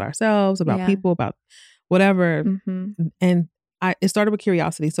things about ourselves, about people, about whatever. And it started with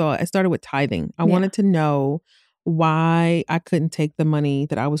curiosity. So I started with tithing. I wanted to know why I couldn't take the money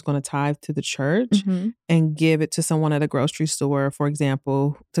that I was going to tithe to the church and give it to someone at a grocery store, for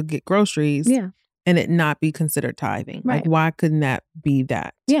example, to get groceries and it not be considered tithing. Right. Like, why couldn't that be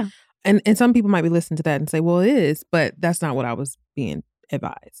that? Yeah. And some people might be listening to that and say, well, it is, but that's not what I was being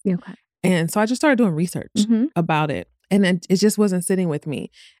advised. Okay. And so I just started doing research about it. And then it just wasn't sitting with me.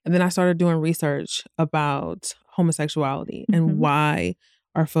 And then I started doing research about homosexuality and why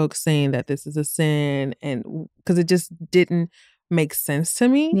are folks saying that this is a sin? And because it just didn't make sense to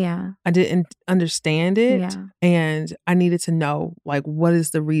me. Yeah. I didn't understand it. Yeah. And I needed to know, like, what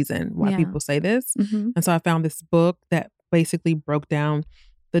is the reason why people say this? And so I found this book that basically broke down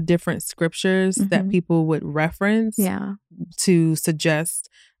the different scriptures that people would reference to suggest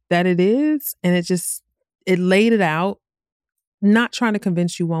that it is. And it laid it out, not trying to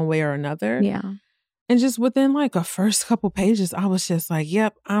convince you one way or another. Yeah. And just within like a first couple pages, I was just like,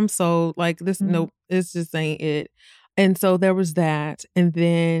 yep, I'm so like this. Nope, this just ain't it. And so there was that. And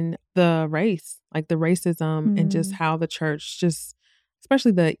then the race, like the racism and just how the church just,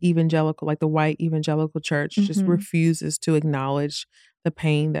 especially the evangelical, like the white evangelical church just refuses to acknowledge the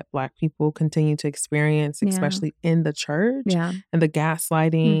pain that Black people continue to experience, especially in the church and the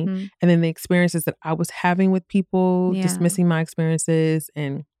gaslighting and then the experiences that I was having with people, dismissing my experiences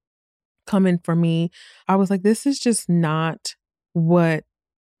and coming for me. I was like, this is just not what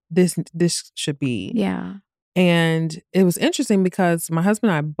this should be. Yeah. And it was interesting because my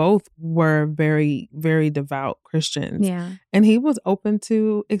husband and I both were very, very devout Christians. Yeah. And he was open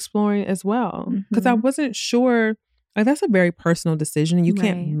to exploring as well. Because I wasn't sure, like, that's a very personal decision. You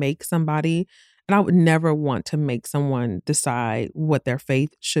can't make somebody, and I would never want to make someone decide what their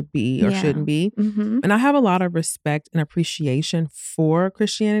faith should be or shouldn't be. And I have a lot of respect and appreciation for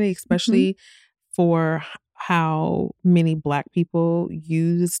Christianity, especially for how many Black people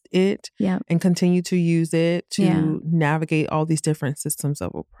used it and continue to use it to navigate all these different systems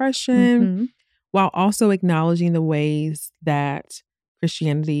of oppression, while also acknowledging the ways that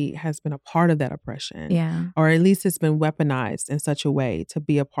Christianity has been a part of that oppression, or at least it's been weaponized in such a way to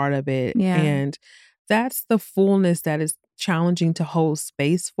be a part of it. And that's the fullness that is challenging to hold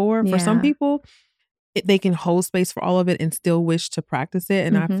space for. For some people, they can hold space for all of it and still wish to practice it.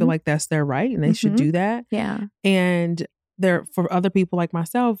 And I feel like that's their right and they should do that. And for other people like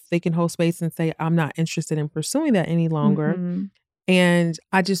myself, they can hold space and say, I'm not interested in pursuing that any longer. And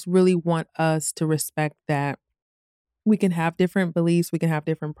I just really want us to respect that we can have different beliefs, we can have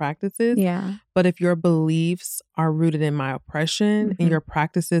different practices. But if your beliefs are rooted in my oppression and your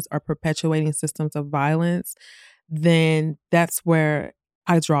practices are perpetuating systems of violence, then that's where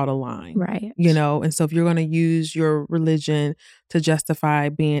I draw the line. Right. You know, and so if you're going to use your religion to justify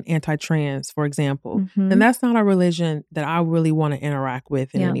being anti-trans, for example, then that's not a religion that I really want to interact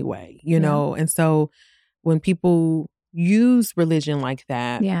with in any way, you know? And so when people use religion like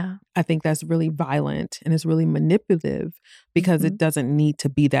that, I think that's really violent and it's really manipulative because it doesn't need to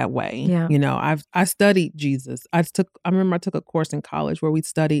be that way. You know, I studied Jesus. I remember I took a course in college where we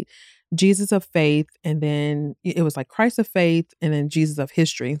studied Jesus of faith, and then it was like Christ of faith, and then Jesus of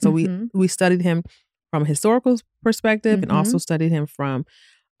history. And so we studied him from a historical perspective and also studied him from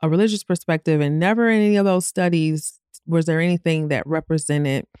a religious perspective. And never in any of those studies was there anything that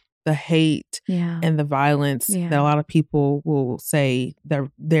represented the hate and the violence that a lot of people will say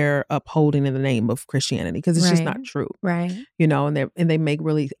they're upholding in the name of Christianity, because it's just not true. You know, and they make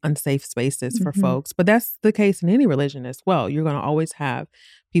really unsafe spaces for folks. But that's the case in any religion as well. You're going to always have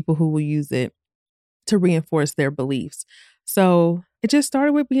people who will use it to reinforce their beliefs. So it just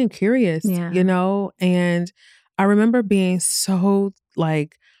started with being curious, you know, and I remember being so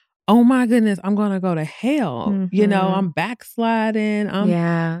like, oh my goodness, I'm going to go to hell. You know, I'm backsliding.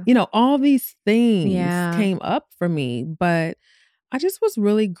 You know, all these things came up for me, but I just was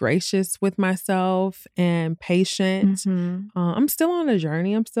really gracious with myself and patient. I'm still on a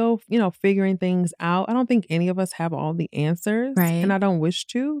journey. I'm still, you know, figuring things out. I don't think any of us have all the answers, and I don't wish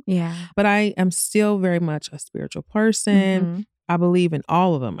to. But I am still very much a spiritual person. I believe in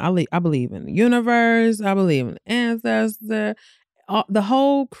all of them. I believe in the universe. I believe in the ancestors. The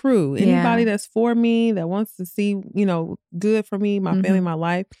whole crew, anybody that's for me, that wants to see, you know, good for me, my family, my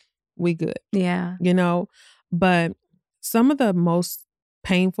life, we good. You know, but some of the most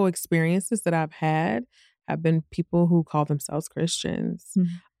painful experiences that I've had have been people who call themselves Christians.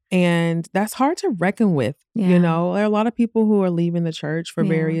 And that's hard to reckon with. You know, there are a lot of people who are leaving the church for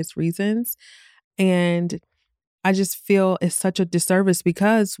various reasons. And I just feel it's such a disservice,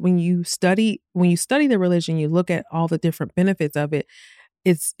 because when you study the religion, you look at all the different benefits of it.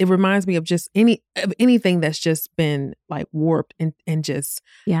 It reminds me of just anything that's just been like warped and just,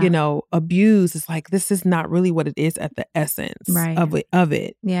 you know, abused. It's like, this is not really what it is at the essence of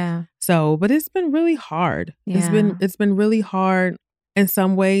it. So, but it's been really hard. It's been really hard in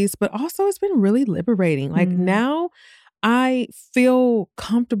some ways, but also it's been really liberating. Like now I feel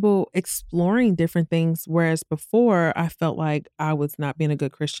comfortable exploring different things, whereas before I felt like I was not being a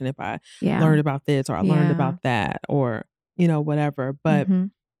good Christian if I learned about this or I learned about that, or, you know, whatever. But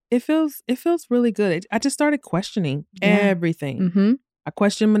it feels really good. I just started questioning everything. I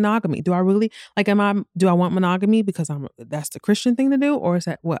question monogamy. Do I really do I want monogamy because that's the Christian thing to do, or is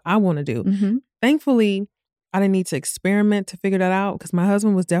that what I want to do? Thankfully, I didn't need to experiment to figure that out, because my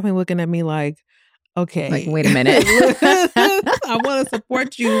husband was definitely looking at me like, okay, like, wait a minute. I want to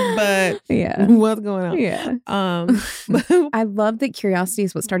support you, but what's going on? I love that curiosity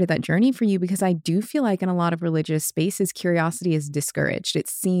is what started that journey for you, because I do feel like in a lot of religious spaces, curiosity is discouraged.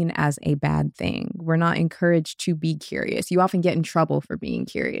 It's seen as a bad thing. We're not encouraged to be curious. You often get in trouble for being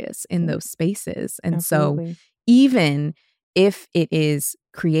curious in those spaces. And so even if it is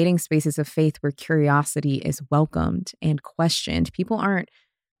creating spaces of faith where curiosity is welcomed and questioned, people aren't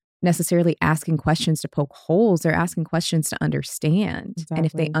necessarily asking questions to poke holes. They're asking questions to understand. Exactly. And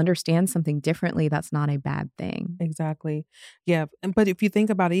if they understand something differently, that's not a bad thing. Exactly. Yeah. But if you think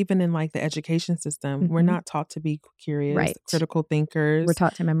about it, even in like the education system, we're not taught to be curious, critical thinkers. We're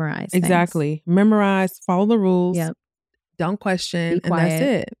taught to memorize. Exactly. Memorize, follow the rules. Yep. Don't question. Be quiet. And that's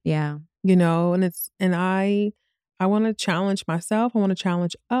it. Yeah. you know, and I want to challenge myself. I want to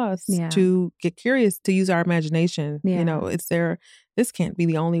challenge us to get curious, to use our imagination. You know, this can't be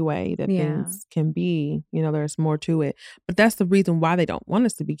the only way that things can be. You know, there's more to it. But that's the reason why they don't want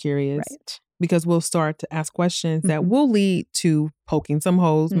us to be curious. Right. Because we'll start to ask questions that will lead to poking some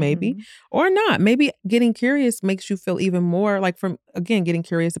holes, maybe, or not. Maybe getting curious makes you feel even more like, from, again, getting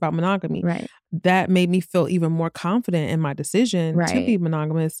curious about monogamy. Right. That made me feel even more confident in my decision to be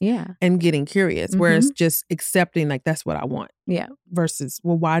monogamous and getting curious. Whereas just accepting, like, that's what I want. Yeah. Versus,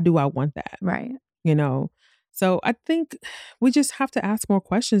 well, why do I want that? Right. You know? So I think we just have to ask more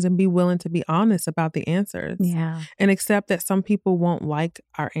questions and be willing to be honest about the answers. Yeah. And accept that some people won't like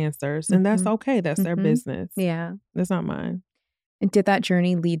our answers. And that's okay. That's their business. Yeah. That's not mine. And did that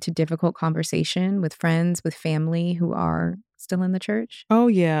journey lead to difficult conversation with friends, with family who are still in the church? Oh,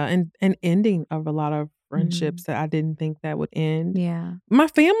 yeah. And ending of a lot of friendships that I didn't think that would end. Yeah. My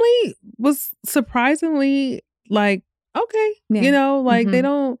family was surprisingly like, okay. You know, like they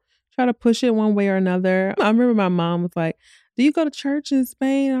don't try to push it one way or another. I remember my mom was like, do you go to church in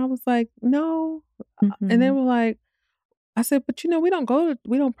Spain? And I was like, no. And they were like, I said, but you know, we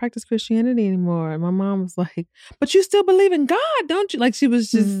don't practice Christianity anymore. And my mom was like, but you still believe in God, don't you? Like, she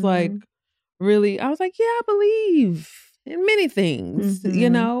was just like, really, I was like, yeah, I believe in many things, you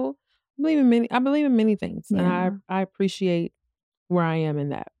know, I believe in many things. Yeah. And I appreciate where I am in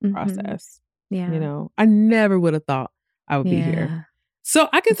that process. Yeah. You know, I never would have thought I would be here. So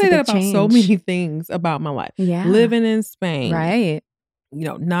I can say that about so many things about my life. Yeah. Living in Spain. Right. You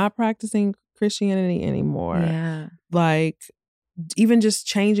know, not practicing Christianity anymore. Yeah. Like, even just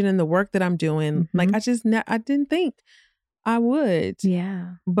changing in the work that I'm doing. Like, I didn't think I would.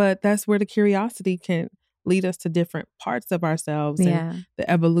 Yeah. But that's where the curiosity can lead us to different parts of ourselves and the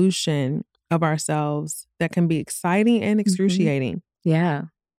evolution of ourselves that can be exciting and excruciating. Yeah.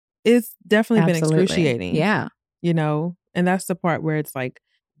 It's definitely been excruciating. Yeah. You know? And that's the part where it's like,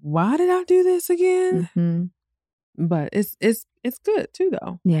 why did I do this again? But it's good too,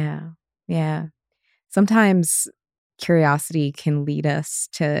 though. Yeah. Yeah. Sometimes curiosity can lead us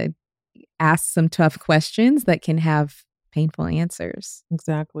to ask some tough questions that can have painful answers.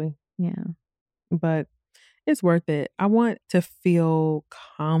 Exactly. Yeah. But it's worth it. I want to feel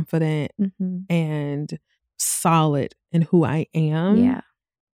confident and solid in who I am. Yeah.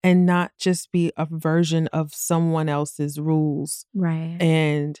 And not just be a version of someone else's rules. Right.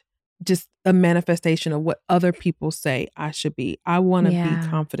 And just a manifestation of what other people say I should be. I want to be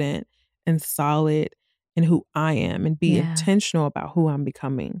confident and solid in who I am and be intentional about who I'm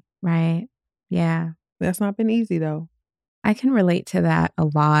becoming. Right. Yeah. That's not been easy, though. I can relate to that a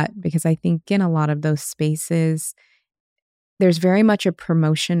lot because I think in a lot of those spaces, there's very much a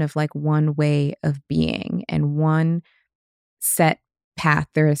promotion of like one way of being and one set path.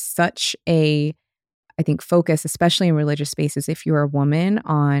 There is such a, I think, focus, especially in religious spaces, if you're a woman,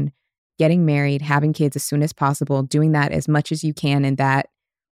 on getting married, having kids as soon as possible, doing that as much as you can, and that,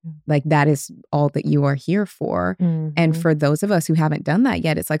 like, that is all that you are here for. And for those of us who haven't done that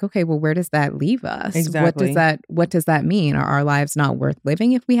yet, it's like, okay, well, where does that leave us? Exactly. What does that mean? Are our lives not worth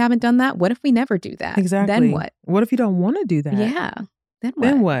living if we haven't done that? What if we never do that? Exactly. Then what? What if you don't want to do that? Yeah. Then what?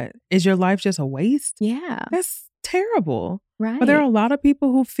 Then what? Is your life just a waste? Yeah. That's terrible. Right. But there are a lot of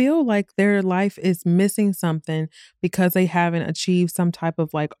people who feel like their life is missing something because they haven't achieved some type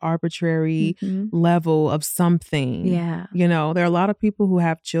of like arbitrary level of something. Yeah. You know, there are a lot of people who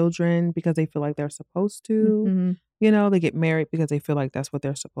have children because they feel like they're supposed to. You know, they get married because they feel like that's what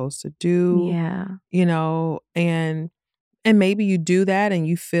they're supposed to do. Yeah. You know, and maybe you do that and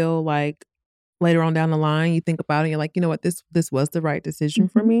you feel like later on down the line, you think about it and you're like, you know what, this was the right decision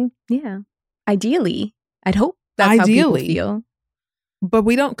for me. Yeah. Ideally. I'd hope that's how people feel. But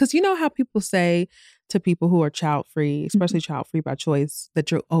we don't, because you know how people say to people who are child-free, especially child-free by choice,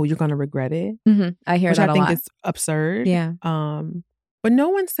 that you're going to regret it. I hear that a lot. Which I think is absurd. Yeah. But no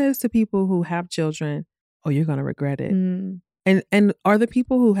one says to people who have children, oh, you're going to regret it. And are the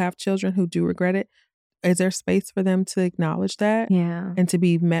people who have children who do regret it, is there space for them to acknowledge that? Yeah. And to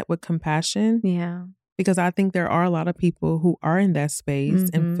be met with compassion? Yeah. Because I think there are a lot of people who are in that space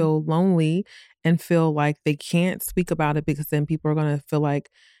and feel lonely and feel like they can't speak about it because then people are going to feel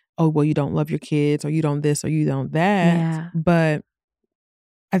like, oh, well, you don't love your kids or you don't this or you don't that. Yeah. But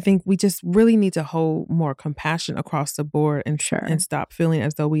I think we just really need to hold more compassion across the board and stop feeling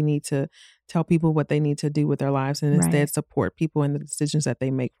as though we need to tell people what they need to do with their lives and instead support people in the decisions that they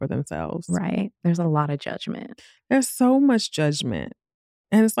make for themselves. Right. There's a lot of judgment. There's so much judgment.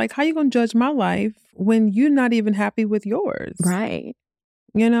 And it's like, how you going to judge my life when you're not even happy with yours? Right.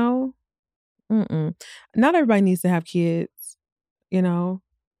 You know? Not everybody needs to have kids, you know?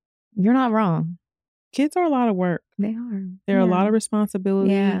 You're not wrong. Kids are a lot of work. They are. They're a lot of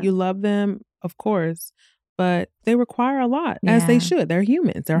responsibility. Yeah. You love them, of course, but they require a lot, as they should. They're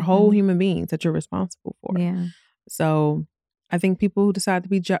humans. They're whole human beings that you're responsible for. Yeah. So I think people who decide to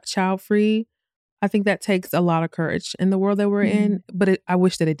be child-free, I think that takes a lot of courage in the world that we're in, but I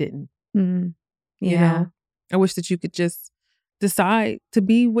wish that it didn't. Mm. Yeah. You know? I wish that you could just decide to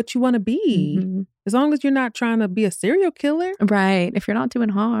be what you want to be. As long as you're not trying to be a serial killer. Right. If you're not doing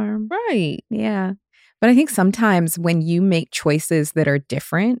harm. Right. Yeah. But I think sometimes when you make choices that are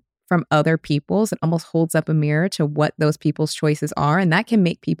different from other people's, it almost holds up a mirror to what those people's choices are. And that can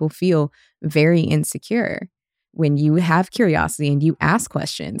make people feel very insecure. When you have curiosity and you ask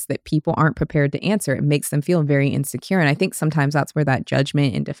questions that people aren't prepared to answer, it makes them feel very insecure. And I think sometimes that's where that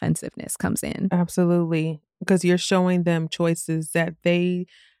judgment and defensiveness comes in. Absolutely. Because you're showing them choices that they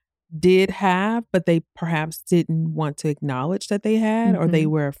did have, but they perhaps didn't want to acknowledge that they had, or they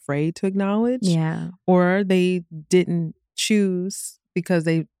were afraid to acknowledge. Yeah. Or they didn't choose because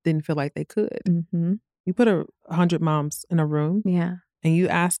they didn't feel like they could. You put 100 moms in a room. Yeah. And you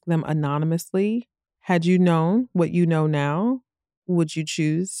ask them anonymously, had you known what you know now, would you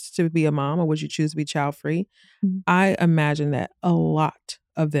choose to be a mom or would you choose to be child-free? I imagine that a lot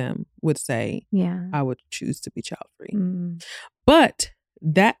of them would say, I would choose to be child-free. But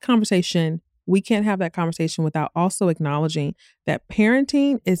that conversation, we can't have that conversation without also acknowledging that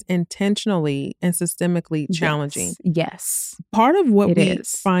parenting is intentionally and systemically challenging. Yes. Part of what we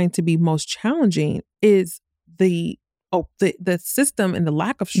find to be most challenging is the system and the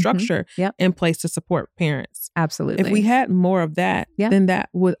lack of structure in place to support parents. Absolutely. If we had more of that, then that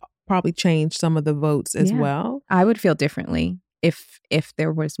would probably change some of the votes as well. I would feel differently if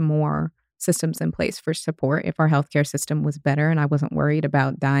there was more systems in place for support, if our healthcare system was better and I wasn't worried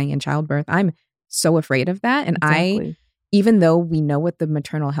about dying in childbirth. I'm so afraid of that. And even though we know what the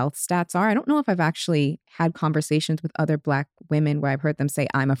maternal health stats are, I don't know if I've actually had conversations with other Black women where I've heard them say,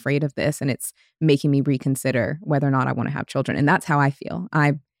 I'm afraid of this, and it's making me reconsider whether or not I want to have children. And that's how I feel.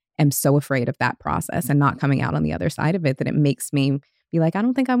 I am so afraid of that process and not coming out on the other side of it that it makes me be like, I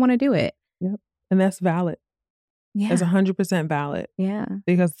don't think I want to do it. Yep. And that's valid. Yeah. That's 100% valid. Yeah.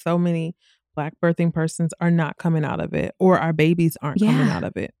 Because so many Black birthing persons are not coming out of it, or our babies aren't coming out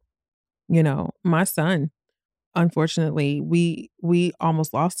of it. You know, my son, unfortunately, we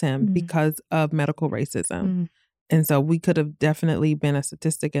almost lost him because of medical racism. And so we could have definitely been a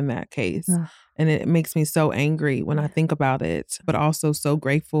statistic in that case. And it makes me so angry when I think about it, but also so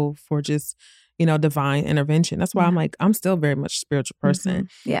grateful for just, you know, divine intervention. That's why I'm like, I'm still very much a spiritual person.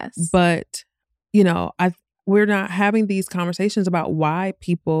 Yes. But, you know, we're not having these conversations about why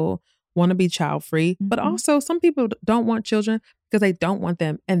people want to be child free, but also some people don't want children because they don't want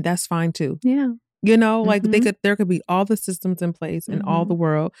them. And that's fine too. Yeah. You know, like there could be all the systems in place in all the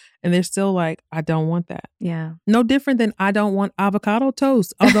world, and they're still like, I don't want that. Yeah. No different than I don't want avocado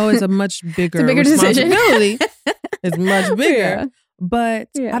toast, although it's a much bigger, it's a bigger responsibility. Decision. It's much bigger, but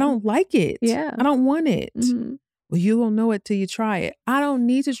I don't like it. Yeah. I don't want it. Well, you won't know it till you try it. I don't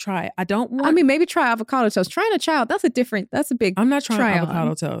need to try it. I don't want. I mean, maybe try avocado toast. Trying a child, that's a big. I'm not trying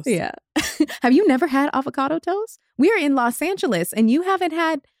avocado toast. Yeah. Have you never had avocado toast? We are in Los Angeles and you haven't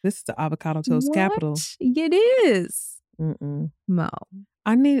had. This is the avocado toast capital. It is. Mo.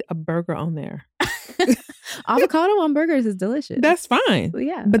 I need a burger on there. Avocado on burgers is delicious. That's fine.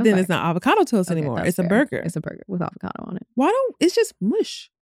 Yeah. But then it's not avocado toast anymore. It's fair. A burger. It's a burger with avocado on it. It's just mush.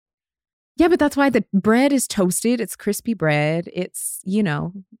 Yeah, but that's why the bread is toasted. It's crispy bread. It's, you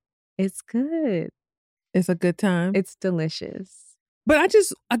know, it's good. It's a good time. It's delicious. But I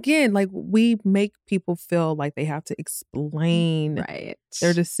just, again, like we make people feel like they have to explain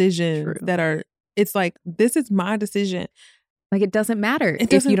their decisions that are, it's like, this is my decision. Like it doesn't matter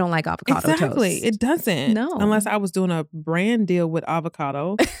if you don't like avocado toast. Exactly. It doesn't. No. Unless I was doing a brand deal with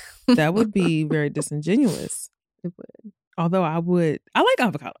avocado. That would be very disingenuous. It would. Although I like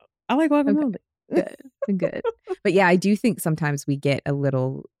avocado. I like guacamole. Okay. Good. But yeah, I do think sometimes we get a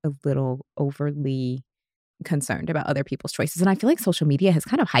little overly concerned about other people's choices. And I feel like social media has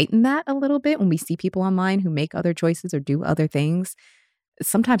kind of heightened that a little bit when we see people online who make other choices or do other things.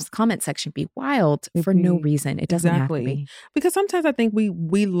 Sometimes the comment section be wild for no reason. It doesn't have to be. Because sometimes I think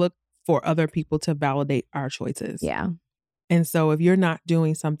we look for other people to validate our choices. Yeah. And so if you're not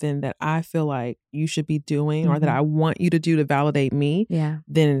doing something that I feel like you should be doing or that I want you to do to validate me,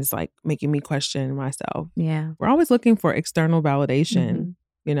 then it's like making me question myself. Yeah. We're always looking for external validation.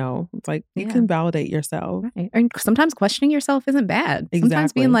 You know, it's like you can validate yourself. Right. And sometimes questioning yourself isn't bad. Exactly.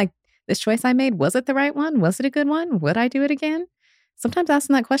 Sometimes being like, this choice I made, was it the right one? Was it a good one? Would I do it again? Sometimes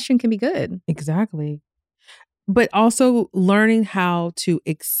asking that question can be good. Exactly. but also learning how to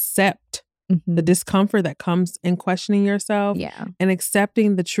accept the discomfort that comes in questioning yourself and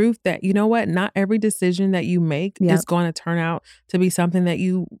accepting the truth that, you know what, not every decision that you make is going to turn out to be something that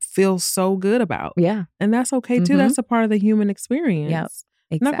you feel so good about. Yeah. And that's okay too. That's a part of the human experience. Yep.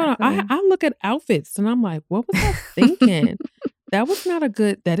 Exactly. I look at outfits and I'm like, what was I thinking?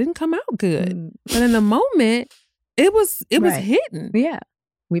 That didn't come out good. But in the moment, it was hitting. Yeah.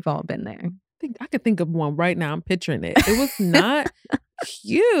 We've all been there. I could think of one right now. I'm picturing it. It was not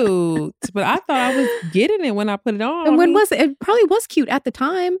cute, but I thought I was getting it when I put it on. And when was it? It probably was cute at the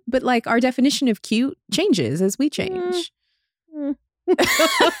time, but like our definition of cute changes as we change.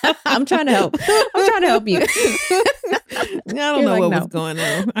 I'm trying to help. I'm trying to help you. I don't know what was going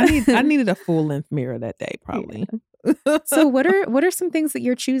on. I needed a full length mirror that day, probably. Yeah. So what are some things that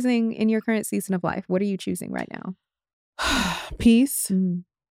you're choosing in your current season of life? What are you choosing right now? Peace.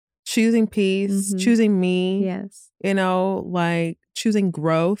 Choosing peace, choosing me. Yes. You know, like choosing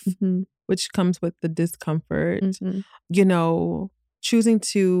growth, which comes with the discomfort. You know, choosing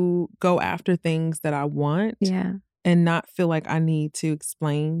to go after things that I want. Yeah. And not feel like I need to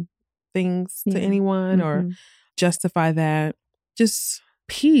explain things to anyone or justify that. Just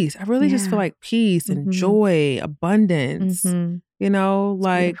peace. I really just feel like peace and joy, abundance. You know, It's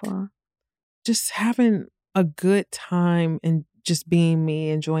like beautiful. just having a good time and just being me,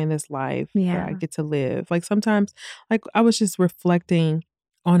 enjoying this life that I get to live. Like sometimes, like I was just reflecting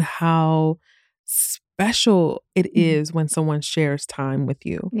on how special it is when someone shares time with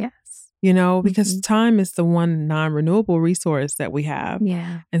you. Yes. You know, because time is the one non-renewable resource that we have.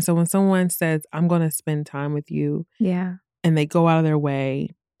 Yeah. And so when someone says, I'm going to spend time with you, and they go out of their way,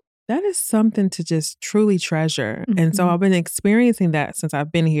 that is something to just truly treasure. And so I've been experiencing that since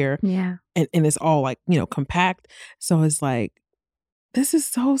I've been here. Yeah. And it's all like, you know, compact. So it's like, this is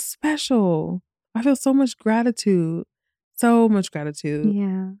so special. I feel so much gratitude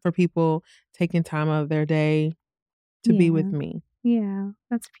for people taking time out of their day to be with me. Yeah,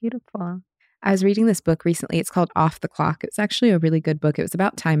 that's beautiful. I was reading this book recently. It's called Off the Clock. It's actually a really good book. It was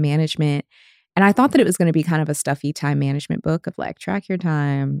about time management. And I thought that it was going to be kind of a stuffy time management book of like track your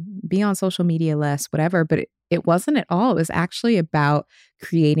time, be on social media less, whatever. But it wasn't at all. It was actually about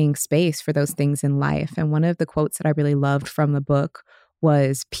creating space for those things in life. And one of the quotes that I really loved from the book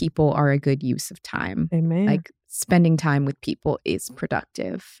was people are a good use of time. Amen. Like spending time with people is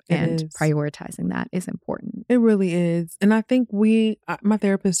productive and prioritizing that is important. It really is. And I think my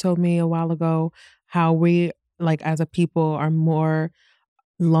therapist told me a while ago how we like as a people are more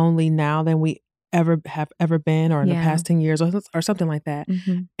lonely now than we have ever been or in the past 10 years or something like that.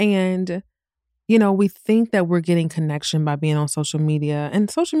 And you know, we think that we're getting connection by being on social media, and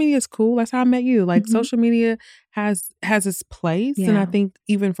social media is cool. That's how I met you. Like social media has its place. And I think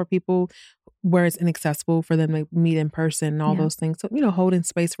even for people where it's inaccessible for them to meet in person and all those things. So, you know, holding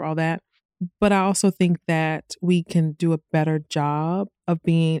space for all that. But I also think that we can do a better job of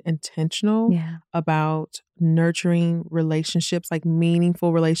being intentional about nurturing relationships, like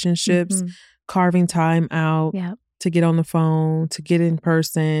meaningful relationships, carving time out to get on the phone, to get in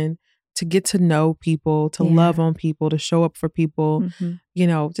person, to get to know people, to love on people, to show up for people, you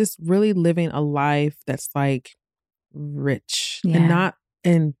know, just really living a life that's like rich and not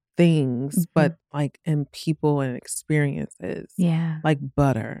in things, but like in people and experiences. Yeah. Like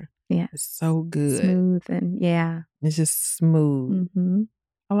butter. Yeah. It's so good. Smooth and It's just smooth.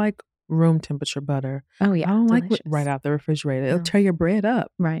 I like room temperature butter. Oh yeah. I don't delicious. like right out the refrigerator. It'll tear your bread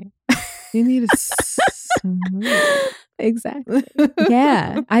up. Right. You need it smooth. Exactly.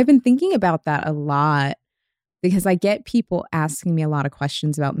 Yeah. I've been thinking about that a lot because I get people asking me a lot of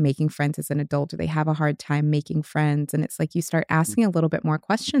questions about making friends as an adult. Do they have a hard time making friends? And it's like you start asking a little bit more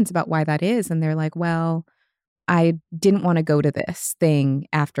questions about why that is. And they're like, well, I didn't want to go to this thing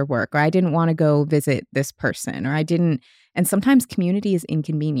after work, or I didn't want to go visit this person, or I didn't. And sometimes community is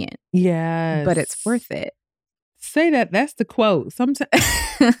inconvenient. Yes. But it's worth it. Say that. That's the quote. Sometimes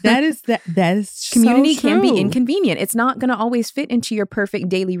that is community so can be true. inconvenient. It's not going to always fit into your perfect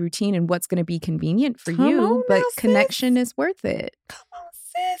daily routine and what's going to be convenient for Come you, on but now, connection sis. is worth it. Come on,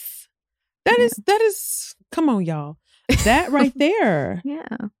 sis. That is come on, y'all. That right there.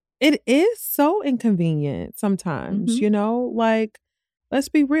 Yeah. It is so inconvenient sometimes, you know, like, let's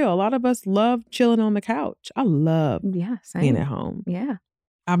be real. A lot of us love chilling on the couch. I love being at home. Yeah.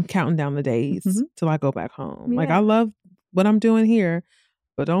 I'm counting down the days till I go back home. Like, I love what I'm doing here,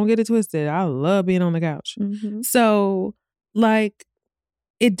 but don't get it twisted. I love being on the couch. So, like,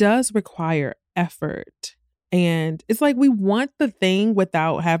 it does require effort. And it's like we want the thing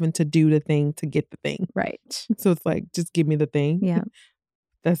without having to do the thing to get the thing. Right. So it's like, just give me the thing. Yeah.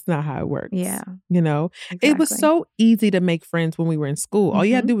 That's not how it works. Yeah. You know, Exactly. It was so easy to make friends when we were in school. All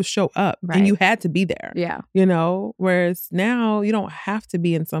you had to do was show up and you had to be there. Yeah. You know, whereas now you don't have to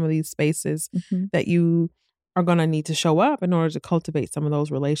be in some of these spaces that you are going to need to show up in order to cultivate some of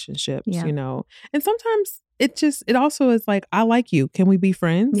those relationships, you know. And sometimes it also is like, I like you. Can we be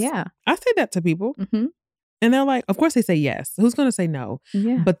friends? Yeah. I say that to people. And they're like, of course they say yes. Who's going to say no?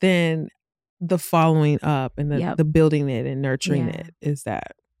 Yeah. But then the following up and the building it and nurturing it is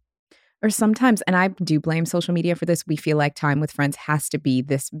that. Or sometimes, and I do blame social media for this, we feel like time with friends has to be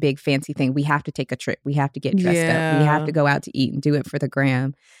this big fancy thing. We have to take a trip. We have to get dressed up. We have to go out to eat and do it for the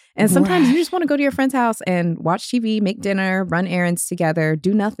gram. And sometimes you just want to go to your friend's house and watch TV, make dinner, run errands together,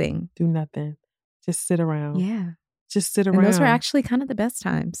 do nothing. Do nothing. Just sit around. Yeah. Just sit around. And those are actually kind of the best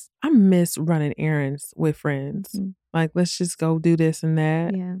times. I miss running errands with friends. Like, let's just go do this and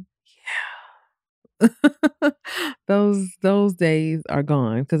that. Yeah. Those days are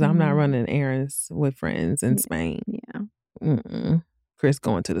gone because I'm not running errands with friends in Spain. Yeah. Chris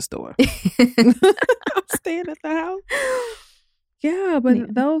going to the store. I'm staying at the house. Yeah,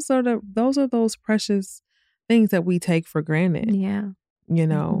 but those are those precious things that we take for granted. Yeah. You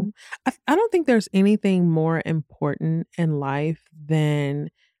know, I don't think there's anything more important in life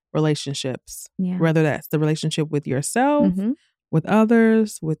than relationships. Yeah. Whether that's the relationship with yourself, with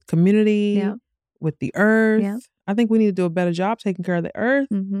others, with community, with the earth. Yep. I think we need to do a better job taking care of the earth.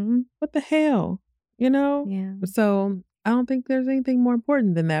 What the hell? You know? Yeah. So I don't think there's anything more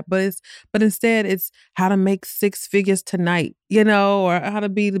important than that. But instead it's how to make 6 figures tonight, you know, or how to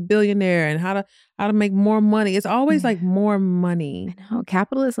be the billionaire and how to make more money. It's always like more money. I know.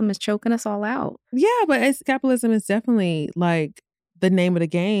 Capitalism is choking us all out. Yeah, but capitalism is definitely like the name of the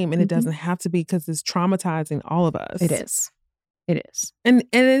game, and it doesn't have to be because it's traumatizing all of us. It is. It is. And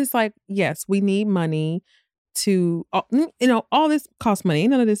it's like, yes, we need money to, you know, all this costs money.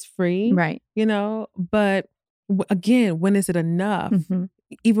 None of this free. Right. You know, but again, when is it enough?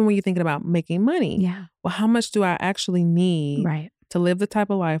 Even when you're thinking about making money. Yeah. Well, how much do I actually need to live the type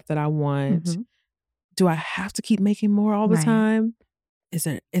of life that I want? Do I have to keep making more all the time? Is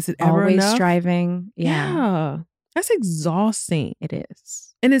it ever always enough? striving? Yeah. That's exhausting. It is.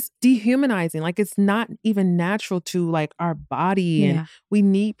 And it's dehumanizing. Like, it's not even natural to like our body, and we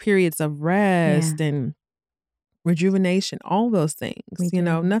need periods of rest and rejuvenation, all those things. You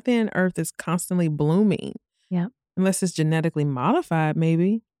know, nothing on earth is constantly blooming. Yeah. Unless it's genetically modified,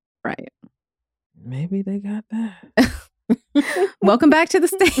 maybe. Right. Maybe they got that. Welcome back to the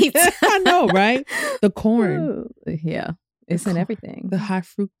States. I know, right? The corn. Ooh, yeah. It's in everything. The high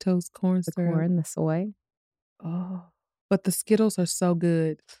fructose corn syrup. The corn, the soy. Oh. But the Skittles are so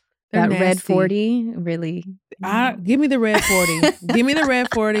good. They're that nasty. red 40, really. Give me the red 40. Give me the red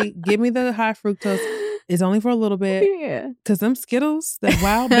 40. Give me the high fructose. It's only for a little bit. Yeah. Because them Skittles, the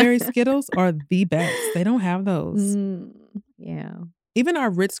wild berry Skittles, are the best. They don't have those. Yeah. Even our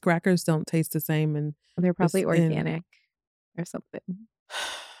Ritz crackers don't taste the same. And they're probably organic or something.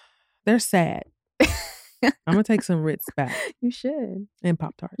 They're sad. I'm going to take some Ritz back. You should. And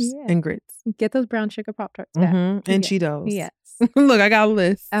Pop-Tarts. And grits. Get those brown sugar Pop-Tarts back. And Cheetos. Yes. Look, I got a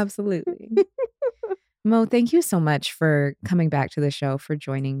list. Absolutely. Mo, thank you so much for coming back to the show, for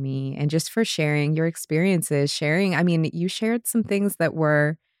joining me, and just for sharing your experiences. You shared some things that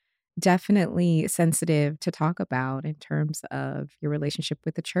were definitely sensitive to talk about in terms of your relationship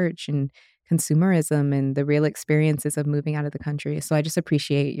with the church and consumerism and the real experiences of moving out of the country. So I just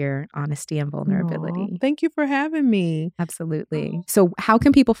appreciate your honesty and vulnerability. Thank you for having me. Absolutely. So how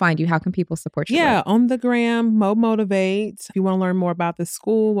can people find you? How can people support you? Yeah, on the gram, Mo Motivate. If you want to learn more about the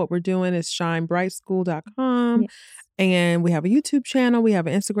school, what we're doing is shinebrightschool.com. Yes. And we have a YouTube channel. We have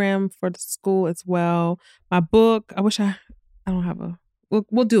an Instagram for the school as well. My book, I don't have a...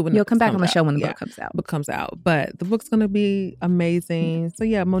 We'll do it when you'll come back on the show when the book comes out. But the book's going to be amazing. So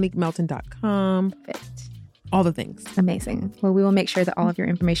yeah, MoniqueMelton.com. Perfect. All the things. Amazing. Well, we will make sure that all of your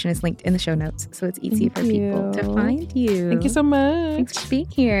information is linked in the show notes so it's easy for people to find you. Thank you so much. Thanks for being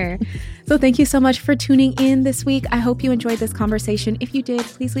here. So thank you so much for tuning in this week. I hope you enjoyed this conversation. If you did,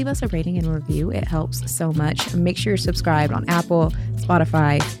 please leave us a rating and review. It helps so much. Make sure you're subscribed on Apple,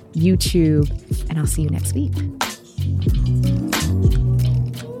 Spotify, YouTube, and I'll see you next week.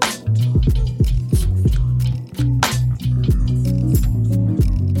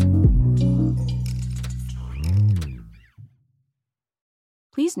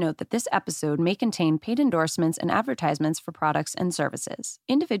 Please note that this episode may contain paid endorsements and advertisements for products and services.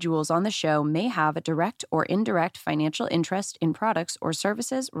 Individuals on the show may have a direct or indirect financial interest in products or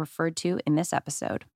services referred to in this episode.